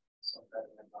members, something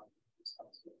like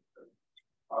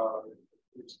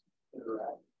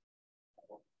interact.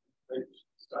 They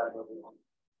decide whether they want to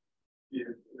be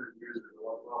interviewed at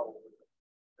what level.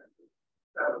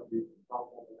 That would be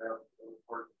helpful to have the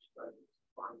report perspective.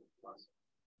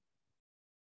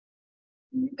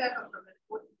 Can you back up for a minute?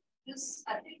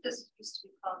 I think this used to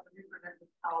be called the reproductive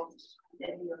health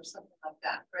committee or something like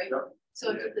that, right? Yep.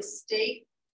 So did the state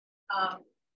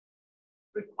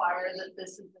require that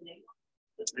this is the name?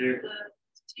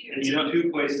 And you know,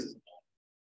 2 places.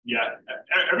 Yeah,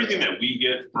 everything that we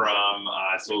get from,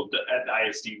 so at the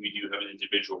ISD, we do have an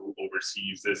individual who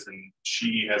oversees this, and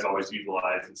she has always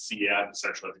utilized the CEAB, the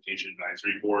Central Education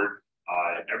Advisory Board.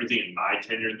 Everything in my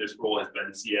tenure in this role has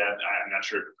been CEAB. I'm not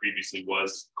sure if it previously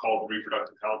was called the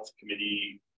Reproductive Health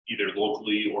Committee, either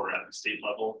locally or at the state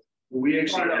level. We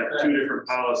actually have 2 different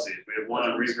policies. We have one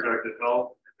on reproductive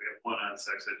health, and we have one on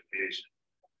sex education.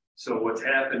 So what's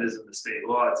happened is in the state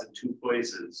law, it's in 2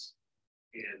 places,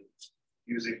 in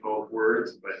using both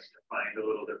words, but defined a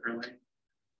little differently.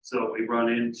 So we run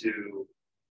into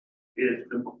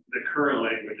the current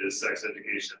language is sex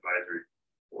education advisory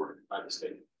board by the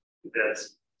state.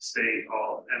 That's state,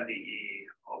 all MDE,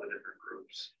 all the different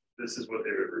groups. This is what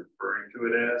they were referring to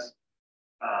it as.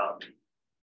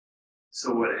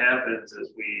 So what happens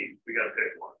is we got to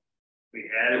pick one.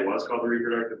 It was called the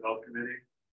Reproductive Health Committee,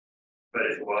 but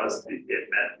it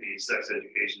met the Sex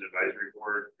Education Advisory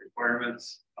Board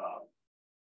requirements.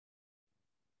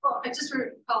 Well, I just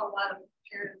recall a lot of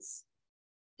parents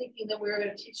thinking that we were going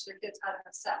to teach their kids how to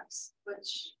have sex,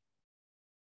 which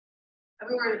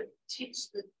we were going to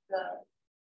teach the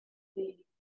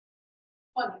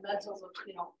fundamentals of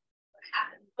what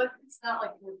happened, but it's not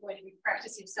like we're going to be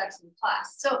practicing sex in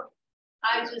class. So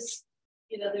I just,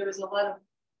 there was a lot of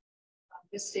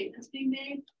misstatements being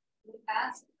made in the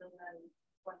past, and then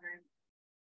wondering.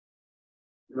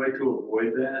 Right, to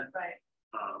avoid that. Right.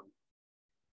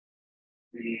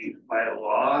 By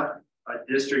law, a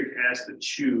district has to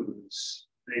choose,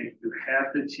 you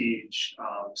have to teach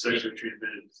sexually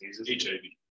transmitted diseases,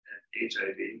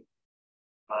 HIV.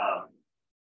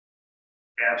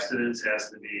 Abstinence has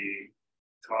to be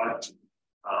taught.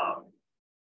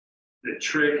 The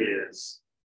trick is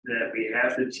that we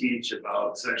have to teach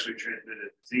about sexually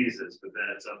transmitted diseases, but then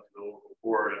it's up to the local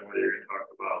board on whether you're going to talk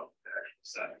about actual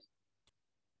sex.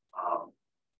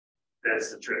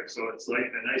 That's the trick. So it's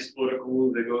like a nice political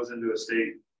move that goes into a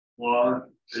state law,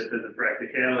 that then the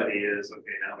practicality is,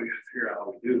 okay, now we got to figure out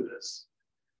how we do this.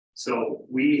 So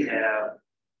we have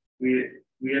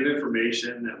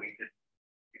information that we can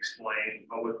explain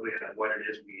publicly on what it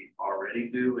is we already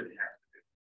do and have to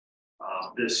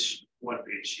do. This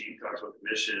one-page sheet talks about the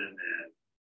mission, and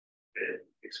it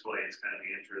explains kind of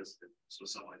the interest, so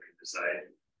someone can decide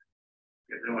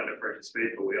if they want to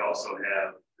participate. But we also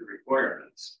have the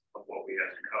requirements of what we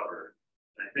have to cover.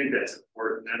 And I think that's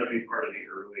important. That'll be part of the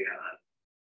early on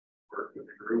work with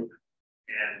the group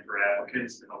and for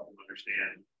applicants to help them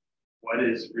understand what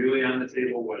is really on the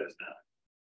table, what is not.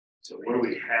 So what do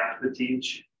we have to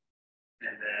teach?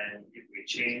 And then if we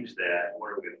change that,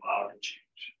 what are we allowed to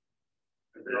change?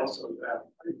 And then also that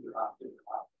we have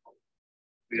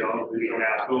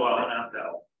to allow an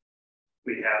opt-out.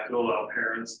 We have to allow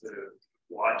parents to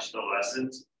watch the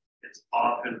lessons. It's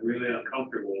often really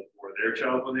uncomfortable for their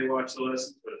child when they watch the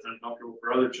lessons, but it's uncomfortable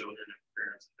for other children and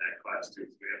parents in that class too.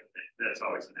 So we have to think that's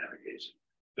always a navigation.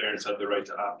 Parents have the right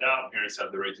to opt out. Parents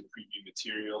have the right to preview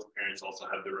materials. Parents also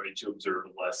have the right to observe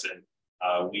a lesson.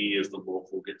 We as the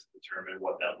local get to determine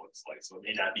what that looks like. So it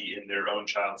may not be in their own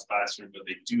child's classroom, but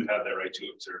they do have that right to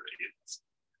observe a lesson.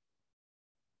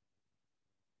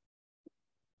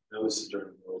 Now this is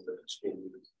during a little bit of school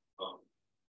meetings.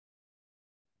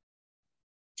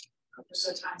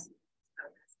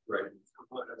 Right.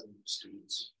 I'm not having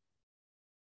students.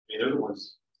 I mean, they're the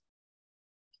ones.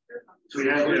 So we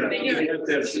have to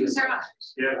have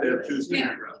two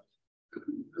student groups.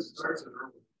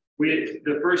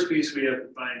 The first piece we have to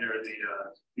find are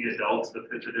the adults that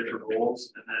fit the different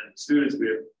roles, and then students. We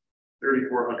have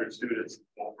 3,400 students to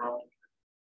pull from.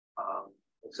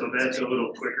 So that's a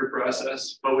little quicker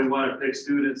process, but we want to pick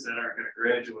students that aren't going to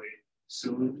graduate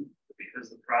soon, because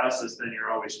the process then you're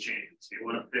always changing. So you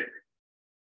want to pick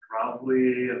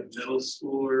probably a middle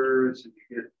schooler, so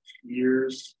you get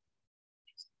years.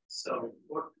 So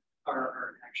what are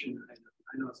our action items?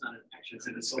 I know it's not an action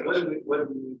item. So what do we need to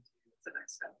do? What's the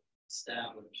next step?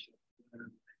 Establish. What are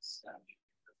the next steps?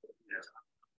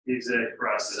 The exact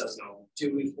process. So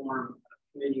do we form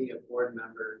a committee of board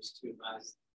members to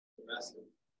advise the rest of them?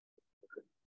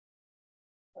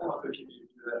 I don't think you need to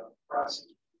do that on the process.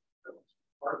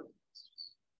 Part of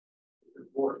the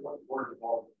board, what board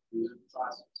involved in the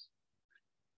process?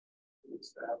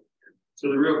 So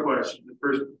the real question,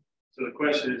 the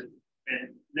question is,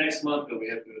 and next month though we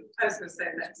have to. I was going to say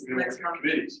next month.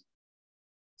 Committees.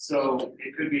 So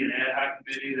it could be an ad hoc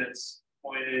committee that's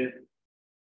appointed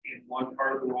in one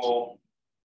part of the role.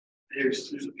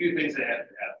 There's a few things that have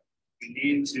to happen. We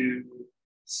need to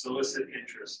solicit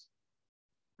interest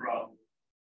from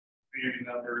community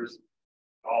members,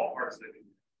 all parts of the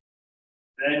community.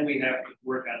 Then we have to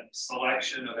work on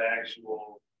selection of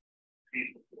actual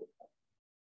people.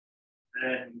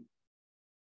 Then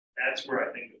that's where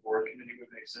I think the board committee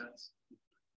would make sense.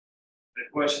 The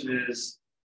question is,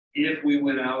 if we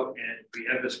went out and we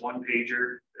have this one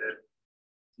pager that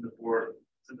in the board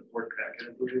packet,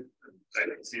 I believe, I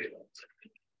didn't see it,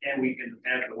 and we can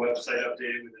have the website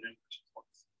updated with an information point,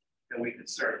 then we can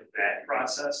start that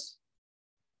process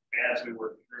as we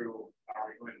work through how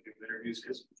we're going to do interviews,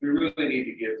 because we really need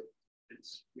to give.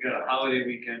 We got a holiday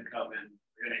weekend coming.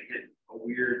 We're going to hit a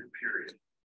weird period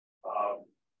of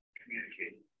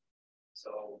communicating.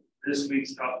 So this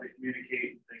week's tough to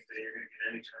communicate and think that you're going to get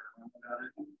any turnaround on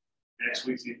it. Next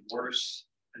week's even worse.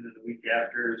 And then the week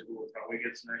after is we'll probably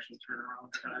get some actual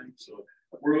turnaround time. So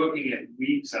we're looking at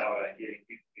weeks out on getting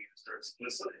people to start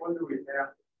soliciting. When do we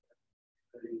have?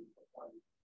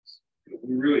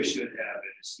 We really should have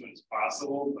it as soon as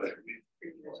possible, but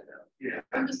yeah.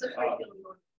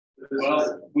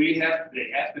 Well, they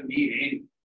have to meet annually.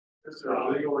 This is a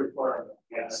legal requirement.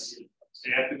 Yes,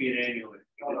 they have to meet annually.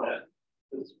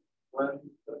 Is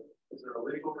there a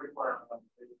legal requirement?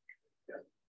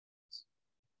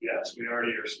 Yes, we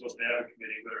already are supposed to have a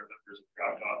committee, but our members have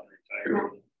dropped off and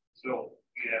retired. So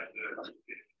we have to.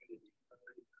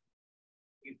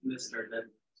 We've missed our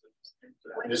deadline.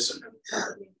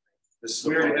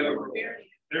 We already have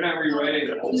they're not rewriting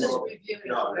the whole program.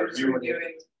 No, they're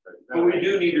reviewing. But we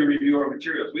do need to review our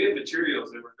materials. We have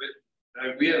materials that were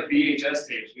written. We have VHS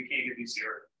tapes. We can't get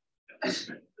VCR.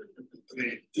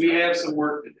 We have some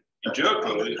work to do. You joke,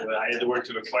 though, but I had to work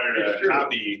to acquire a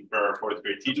copy for our fourth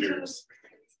grade teachers.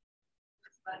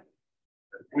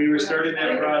 We were starting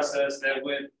that process that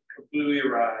went completely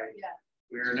awry. Yeah.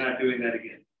 We are not doing that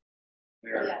again.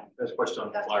 We are. Yeah. That's a question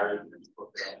on the flyer.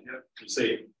 Yep. You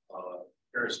say,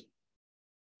 parents,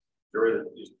 during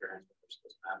these parents are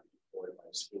supposed to have to be employed by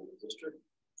a school district.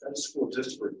 Is that a school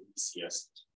district or DCS?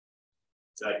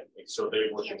 Exactly. So they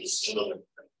work in the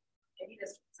Maybe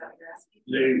this is what you're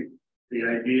asking. The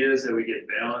idea is that we get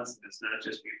balance, and it's not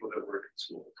just people that work in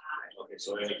school. okay,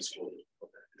 so any school.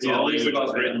 Okay. It's all language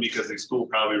was written because the school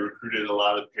probably recruited a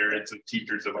lot of parents and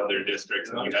teachers of other districts,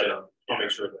 and you had to I'll make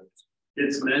sure that.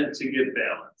 It's meant to get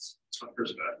balance of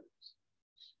perspectives.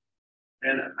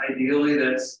 And ideally,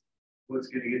 that's what's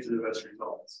going to get to the best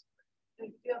results.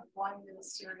 If you have one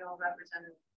ministerial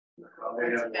representative.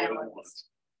 Probably have that's more than one. balanced.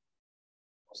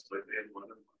 Most likely have more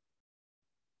than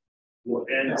one.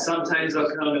 And sometimes they'll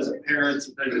come as a parent,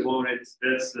 sometimes they won't.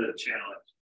 That's the challenge.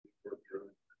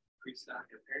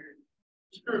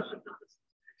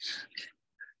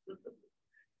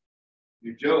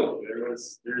 You joke.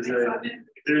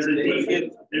 There's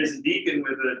a deacon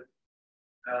with a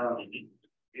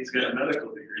he's got a medical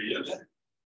degree,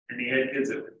 and he had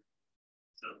kids at it.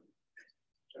 So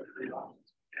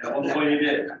at one point he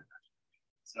did.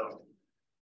 So,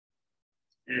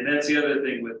 and that's the other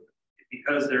thing with,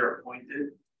 because they're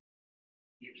appointed,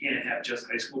 you can't have just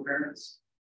high school parents,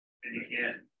 and you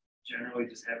can't generally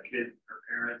just have kids or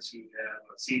parents who have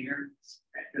a senior,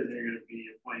 because they're going to be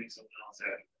appointing someone else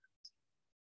after.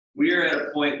 We are at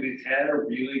a point, we've had a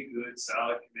really good,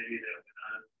 solid committee that have been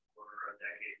on for a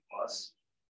decade plus.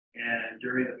 And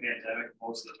during the pandemic,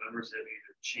 most of the members have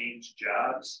either changed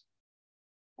jobs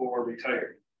or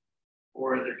retired,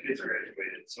 or their kids are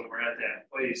graduated. So we're at that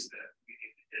place that we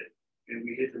need to hit, and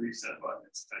we hit the reset button.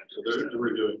 It's time to So they're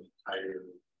redoing the entire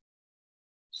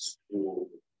school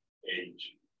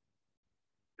age.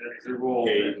 That's the role.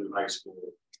 K through high school.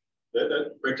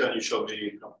 That breakdown you showed me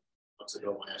a couple months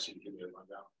ago when I asked you to give me a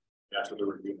rundown. That's what they're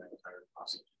reviewing that entire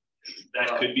process.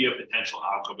 That could be a potential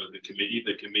outcome of the committee.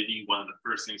 The committee, one of the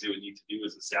first things they would need to do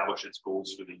is establish its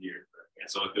goals for the year. And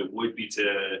so if it would be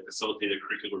to facilitate a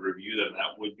curricular review, then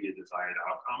that would be a desired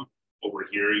outcome. What we're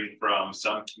hearing from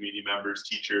some community members,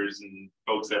 teachers, and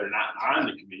folks that are not on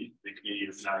the committee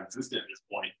is not existent at this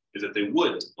point, is that they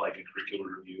would like a curricular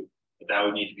review, but that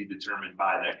would need to be determined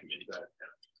by that committee.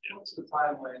 What's the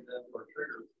timeline then for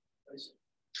trigger?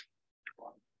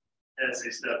 As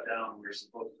they step down, we're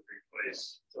supposed to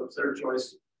replace. So it's their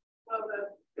choice. Well,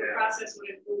 the process would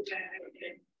include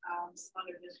some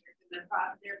other districts, and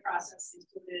their process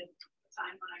included the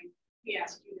timeline. We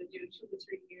asked you to do 2 to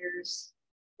 3 years.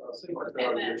 So it seems like they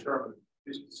already determined,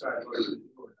 who's decided whether to do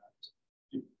it or not.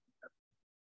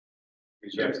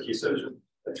 Yeah, decision.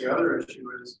 But the other issue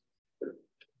is that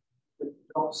if you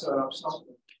don't set up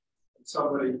something and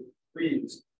somebody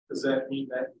leaves, does that mean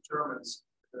that determines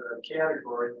the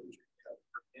category that you have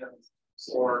in?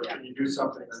 Or can you do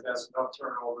something that has enough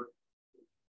turnover?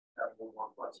 Have one more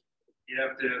question. You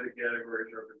have to have the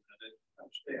categories represented. I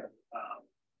understand.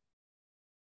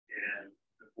 And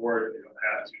the board, you don't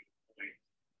have to.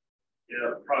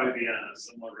 It'll probably be on a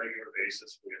somewhat regular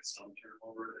basis. We get some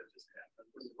turnover that just happens.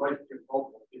 It's like you're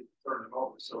hopeful people turn it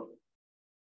over. So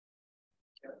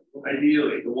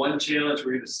ideally, the one challenge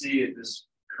we're going to see in this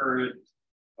current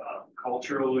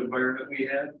cultural environment we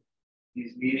have,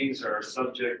 these meetings are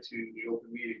subject to the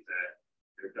Open Meetings Act.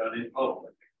 They're done in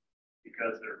public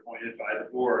because they're appointed by the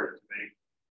board to make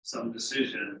some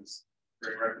decisions,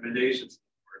 bring recommendations to the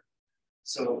board.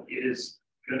 So it is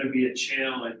going to be a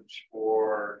challenge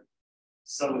for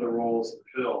some of the roles to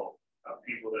fill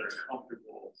people that are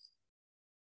comfortable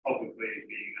publicly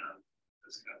being on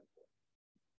this kind of board.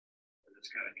 This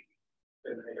kind of meeting.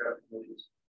 and they have committees.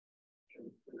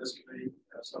 Can this committee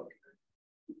have something?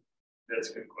 That's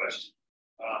a good question.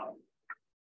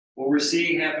 What we're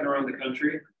seeing happen around the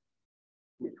country,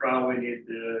 we probably need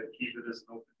to keep it as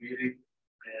an open meeting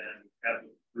and have the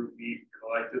group meet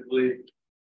collectively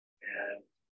and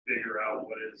figure out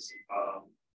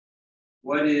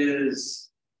what is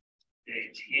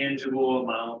a tangible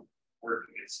amount of work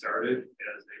to get started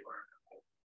as they learn.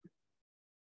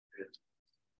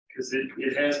 Because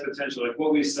it has potential, like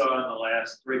what we saw in the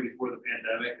last, right before the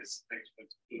pandemic, is things went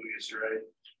completely astray.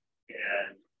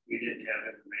 And we didn't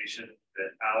have information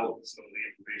that out, so the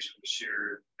information was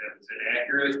shared that was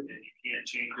inaccurate, and you can't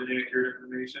change inaccurate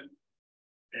information.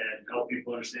 And help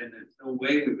people understand there's no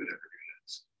way we would ever do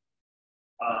this.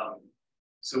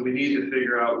 So we need to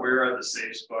figure out where are the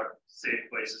safe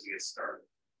places to get started.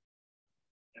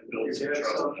 and build some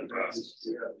trust in the process.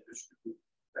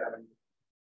 Having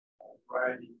a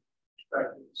variety of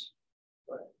perspectives,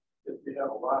 but if we have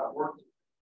a lot of work,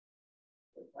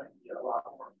 it might be a lot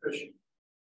more efficient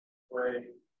way of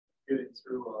getting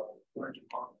through a bunch of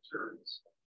materials.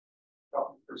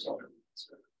 For something to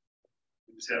consider.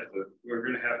 We just have to, we're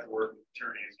going to have to work with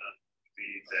attorneys on the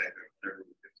exact.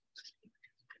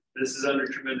 This is under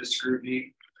tremendous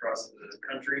scrutiny across the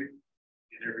country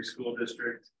in every school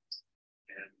district,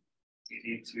 and you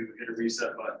need to hit a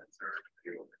reset button and start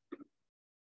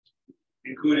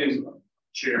including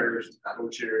chairs,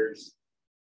 co-chairs,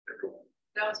 everyone.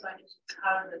 That was my question.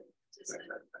 How does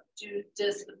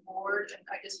the board, and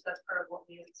I guess that's part of what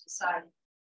we have to decide,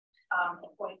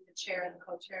 appoint the chair and the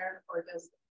co-chair, or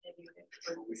does maybe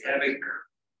we have a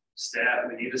staff,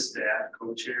 we need a staff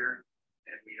co-chair,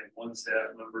 and we have one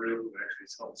staff member who actually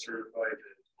is self-certified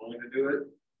and is willing to do it.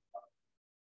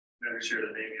 I'm not gonna share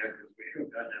the name yet because we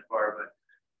haven't gotten that far, but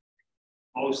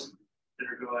most that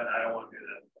are going, I don't want to do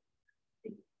that.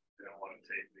 They don't want to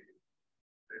take me.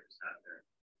 They're just not there.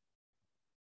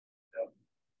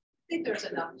 I think there's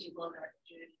enough people in our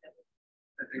community that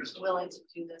I think so. willing to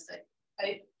do this.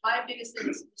 My biggest thing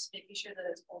is just making sure that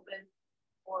it's open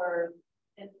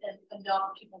and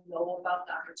enough people know about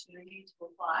the opportunity to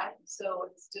apply. So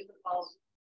it's difficult.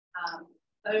 I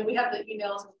mean, we have the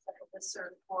emails and stuff like this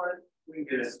for we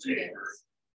can get a paper.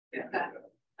 Okay.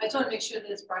 I just want to make sure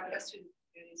that it's broadcast to the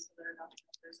community so that enough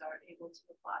members are able to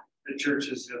apply. The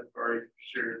churches have already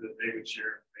shared that they would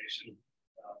share information.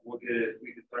 We'll get it.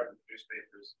 We can talk to the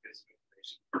newspapers, get some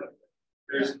information.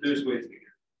 There's ways to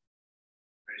get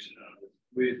information out of it.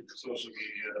 With social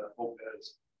media, Hope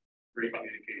has great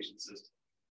communication system.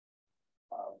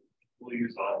 We'll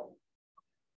use all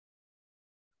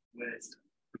when it's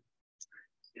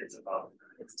about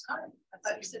It's time. I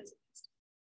thought you said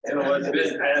you know it's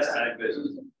been past time, but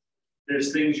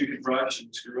there's things you can rush and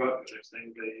screw up, and there's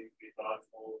things that you can be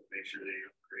thoughtful and make sure they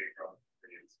don't create problems for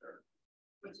you.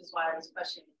 which is why I was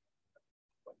questioning.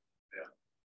 Yeah.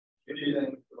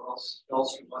 Anything else from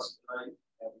us tonight,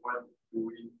 and when do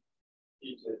we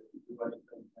need to do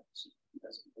anything next?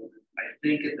 I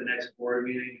think at the next board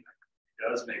meeting, it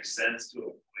does make sense to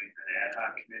appoint an ad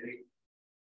hoc committee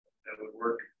that would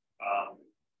work.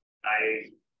 I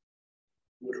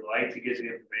would like to get the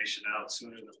information out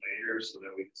sooner than later so that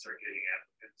we can start getting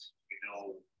applicants. We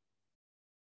know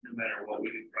no matter what we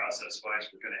do process wise,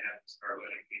 we're going to have to start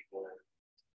letting people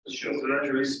show their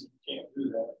interest. Can't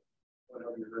do that.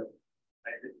 Whatever you're ready.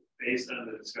 I think based on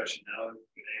the discussion now, would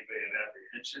anybody have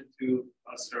apprehension to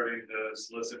us starting to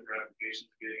solicit for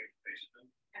applications, getting information?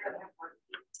 I would have more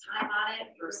time on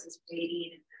it versus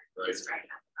waiting and just dragging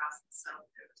out the process. So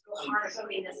it's a little hard to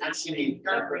be this actually.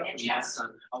 You're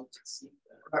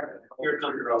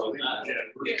comfortable with that. Yeah.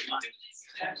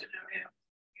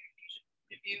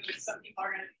 Some people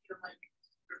are gonna feel like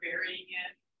we're burying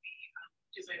it,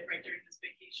 just like right during this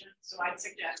vacation. So I'd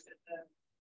suggest that the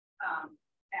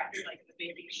after like the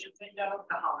vacation window,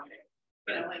 the holiday.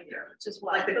 You know, like Just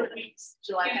like like the weeks.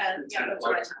 July. Yeah, the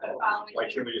following Why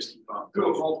week. can't we just keep on?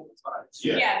 Do it multiple times.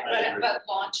 Yeah, but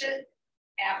launch it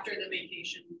after the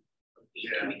vacation week,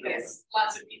 Yeah. because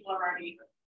lots of people are already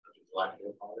Like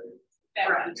the holiday. that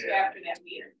Right. week after that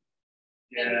meeting.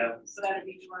 Yeah. And so that'd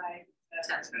be July.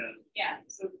 Yeah,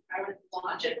 so I would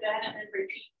launch it then and then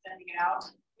repeat sending it out.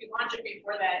 If we launch it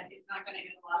before that, it's not gonna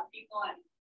hit a lot of people, and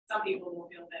some people will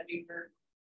feel that bigger.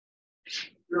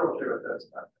 You're okay with that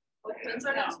stuff. When's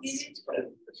our next meeting?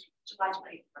 July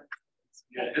 24th.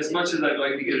 Yeah, as much as I'd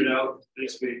like to get it out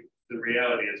this week, the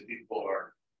reality is people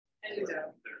are And they're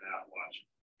not watching.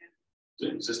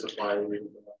 Is this the flyer? We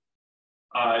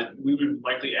would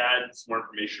likely add some more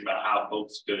information about how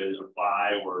folks could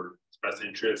apply or express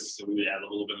interest. So we would add a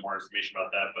little bit more information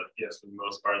about that. But yes, for the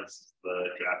most part, this is the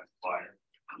draft flyer.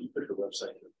 You put the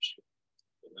website.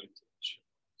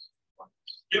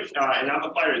 Yep, and on the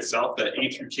flyer itself, the A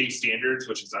through K standards,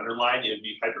 which is underlined, it would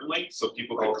be hyperlinked, so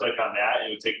people can click on that, it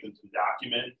would take them to the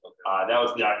document. That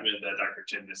was the document that Dr.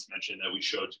 Tim just mentioned that we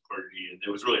showed to clergy, and it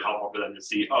was really helpful for them to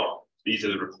see, oh, these are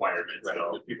the requirements. Right,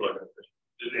 So people are gonna.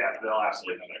 yeah, they'll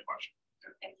absolutely have that question.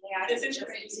 And may I suggest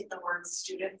using the word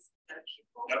students instead of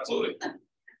pupils? Absolutely.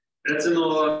 That's in the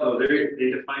law.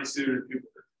 They define student pupil.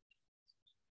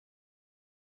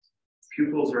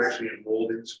 Pupils are actually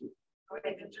enrolled in school. Or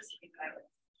they could just be private.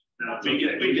 No, We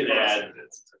can add.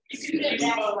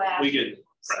 We could,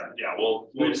 yeah, we'll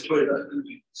just put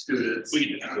students.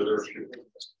 We can do that.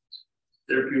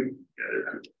 They're pupil. Yeah, they're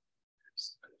pupils.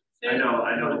 I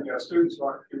know. Yeah, students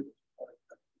aren't.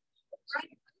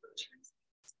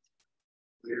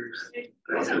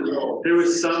 There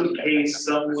was some case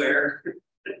somewhere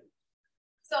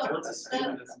So. What's a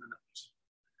student that's not?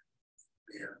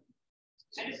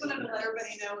 I just wanted to let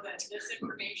everybody know that this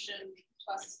information,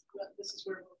 plus this is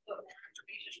where we'll put more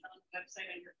information on the website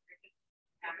and your curriculum.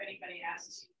 If anybody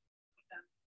asks you them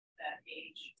that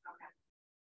age. Okay.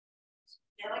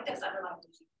 Yeah, like this underline.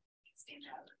 Stand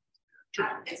out.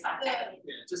 Sure. It's fine.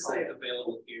 Yeah, just say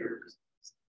available here.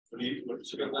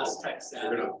 What's Sort of less text.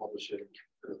 We're gonna publish it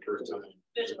for the first time.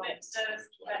 The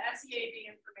SEAB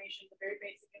information, the very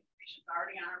basic information is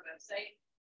already on our website.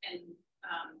 And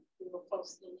we will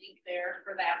post the link there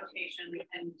for the application,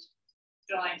 and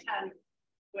July 10th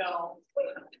will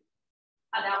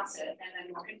announce it, and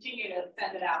then we'll continue to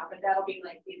send it out, but that'll be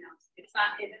like, you know, it's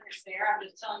not hidden, it's there. I'm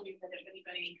just telling you that if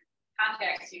anybody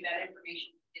contacts you, that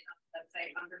information is on the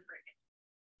website under free.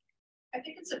 I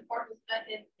think it's important that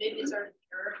maybe it's already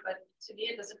here, but to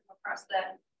me, it doesn't come across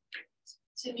that.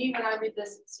 To me, when I read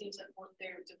this, it seems like what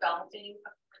they're developing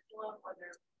a curriculum, or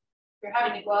they're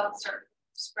having to go out and start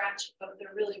from scratch, but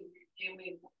they're really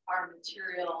reviewing our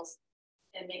materials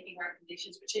and making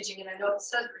recommendations for changing. And I know it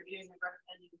says reviewing and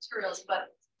recommending materials,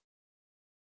 but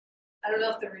I don't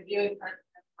know if the reviewing part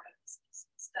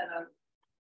instead of.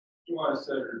 You want to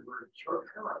say short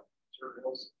term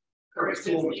materials.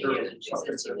 Existing materials.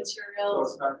 materials. So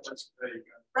it's not just vague.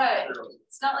 Right. Materials.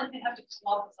 It's not like they have to come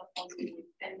up with something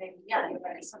and maybe, yeah, you're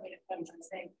right, somebody comes and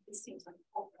saying, this seems like an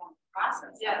overall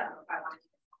process. Yeah. I don't know if I want to.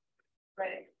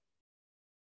 Right.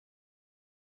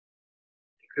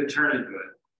 It could turn into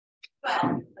it.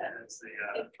 Well, That's the,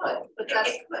 it could,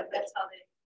 but that's how they.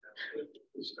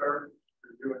 We start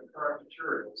reviewing current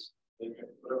materials, they can,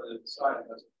 whatever they decide,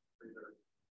 that's pretty good.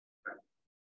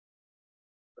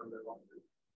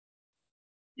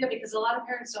 Yeah, because a lot of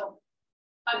parents don't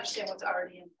understand what's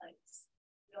already in place.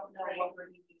 They don't know what we're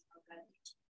using.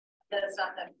 That it's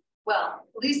not that, well,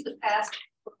 at least the past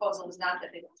proposal was not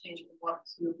that they don't change the what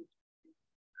to.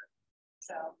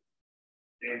 So.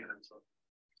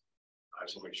 I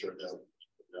just want to make sure that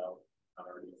not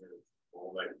already in there.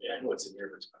 Well, like, yeah, I know it's in here,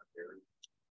 but it's not there.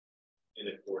 In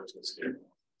accordance with state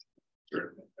law.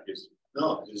 Sure. I guess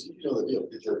no, because you know the deal.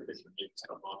 If you're making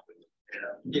stuff up,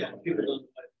 yeah, people don't.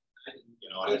 You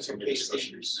know, I had so many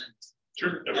discussions.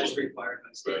 Sure. As required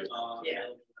by state law. Yeah.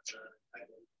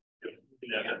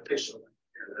 Yeah. Official.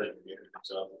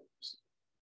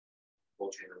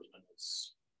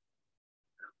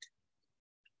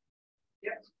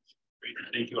 Yep. Great.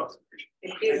 Thank you all.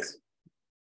 Thank you.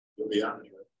 You'll be on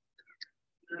it.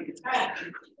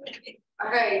 All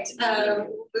right,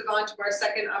 we'll move on to our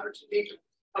second opportunity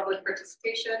for public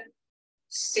participation.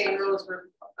 Same rules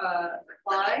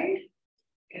apply.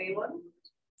 Anyone?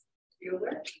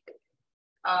 Bueller?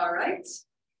 All right,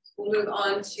 we'll move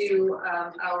on to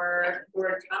our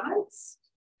board comments.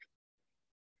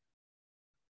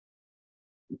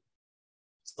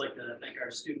 Just like to thank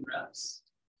our student reps,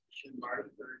 Shin Marty,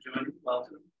 for joining.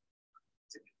 Welcome.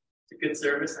 It's a good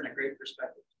service and a great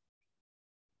perspective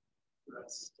for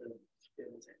us to be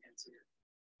able to answer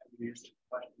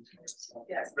questions. So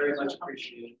Yes, very much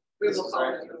appreciated. We This will is call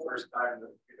actually the first time that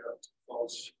we have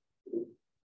false.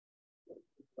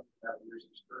 Have years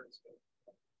experience.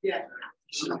 yeah.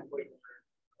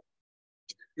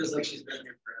 Feels like she's been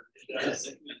here forever. Yes.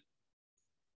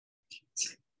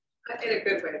 In a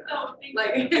good way. Oh,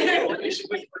 Like,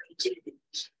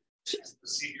 She's the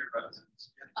senior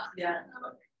residents. yeah.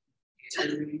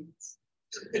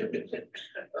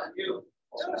 You.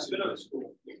 It's been out of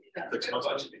school.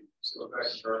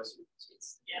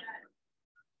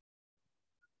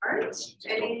 All right,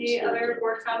 any other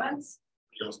board comments?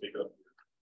 You don't speak up.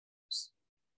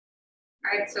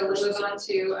 All right, so we'll move on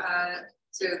to,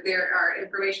 so there are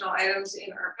informational items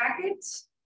in our packet.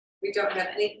 We don't have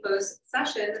any closed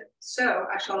session, so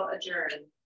I shall adjourn.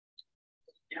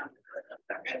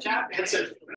 Good job. That's it.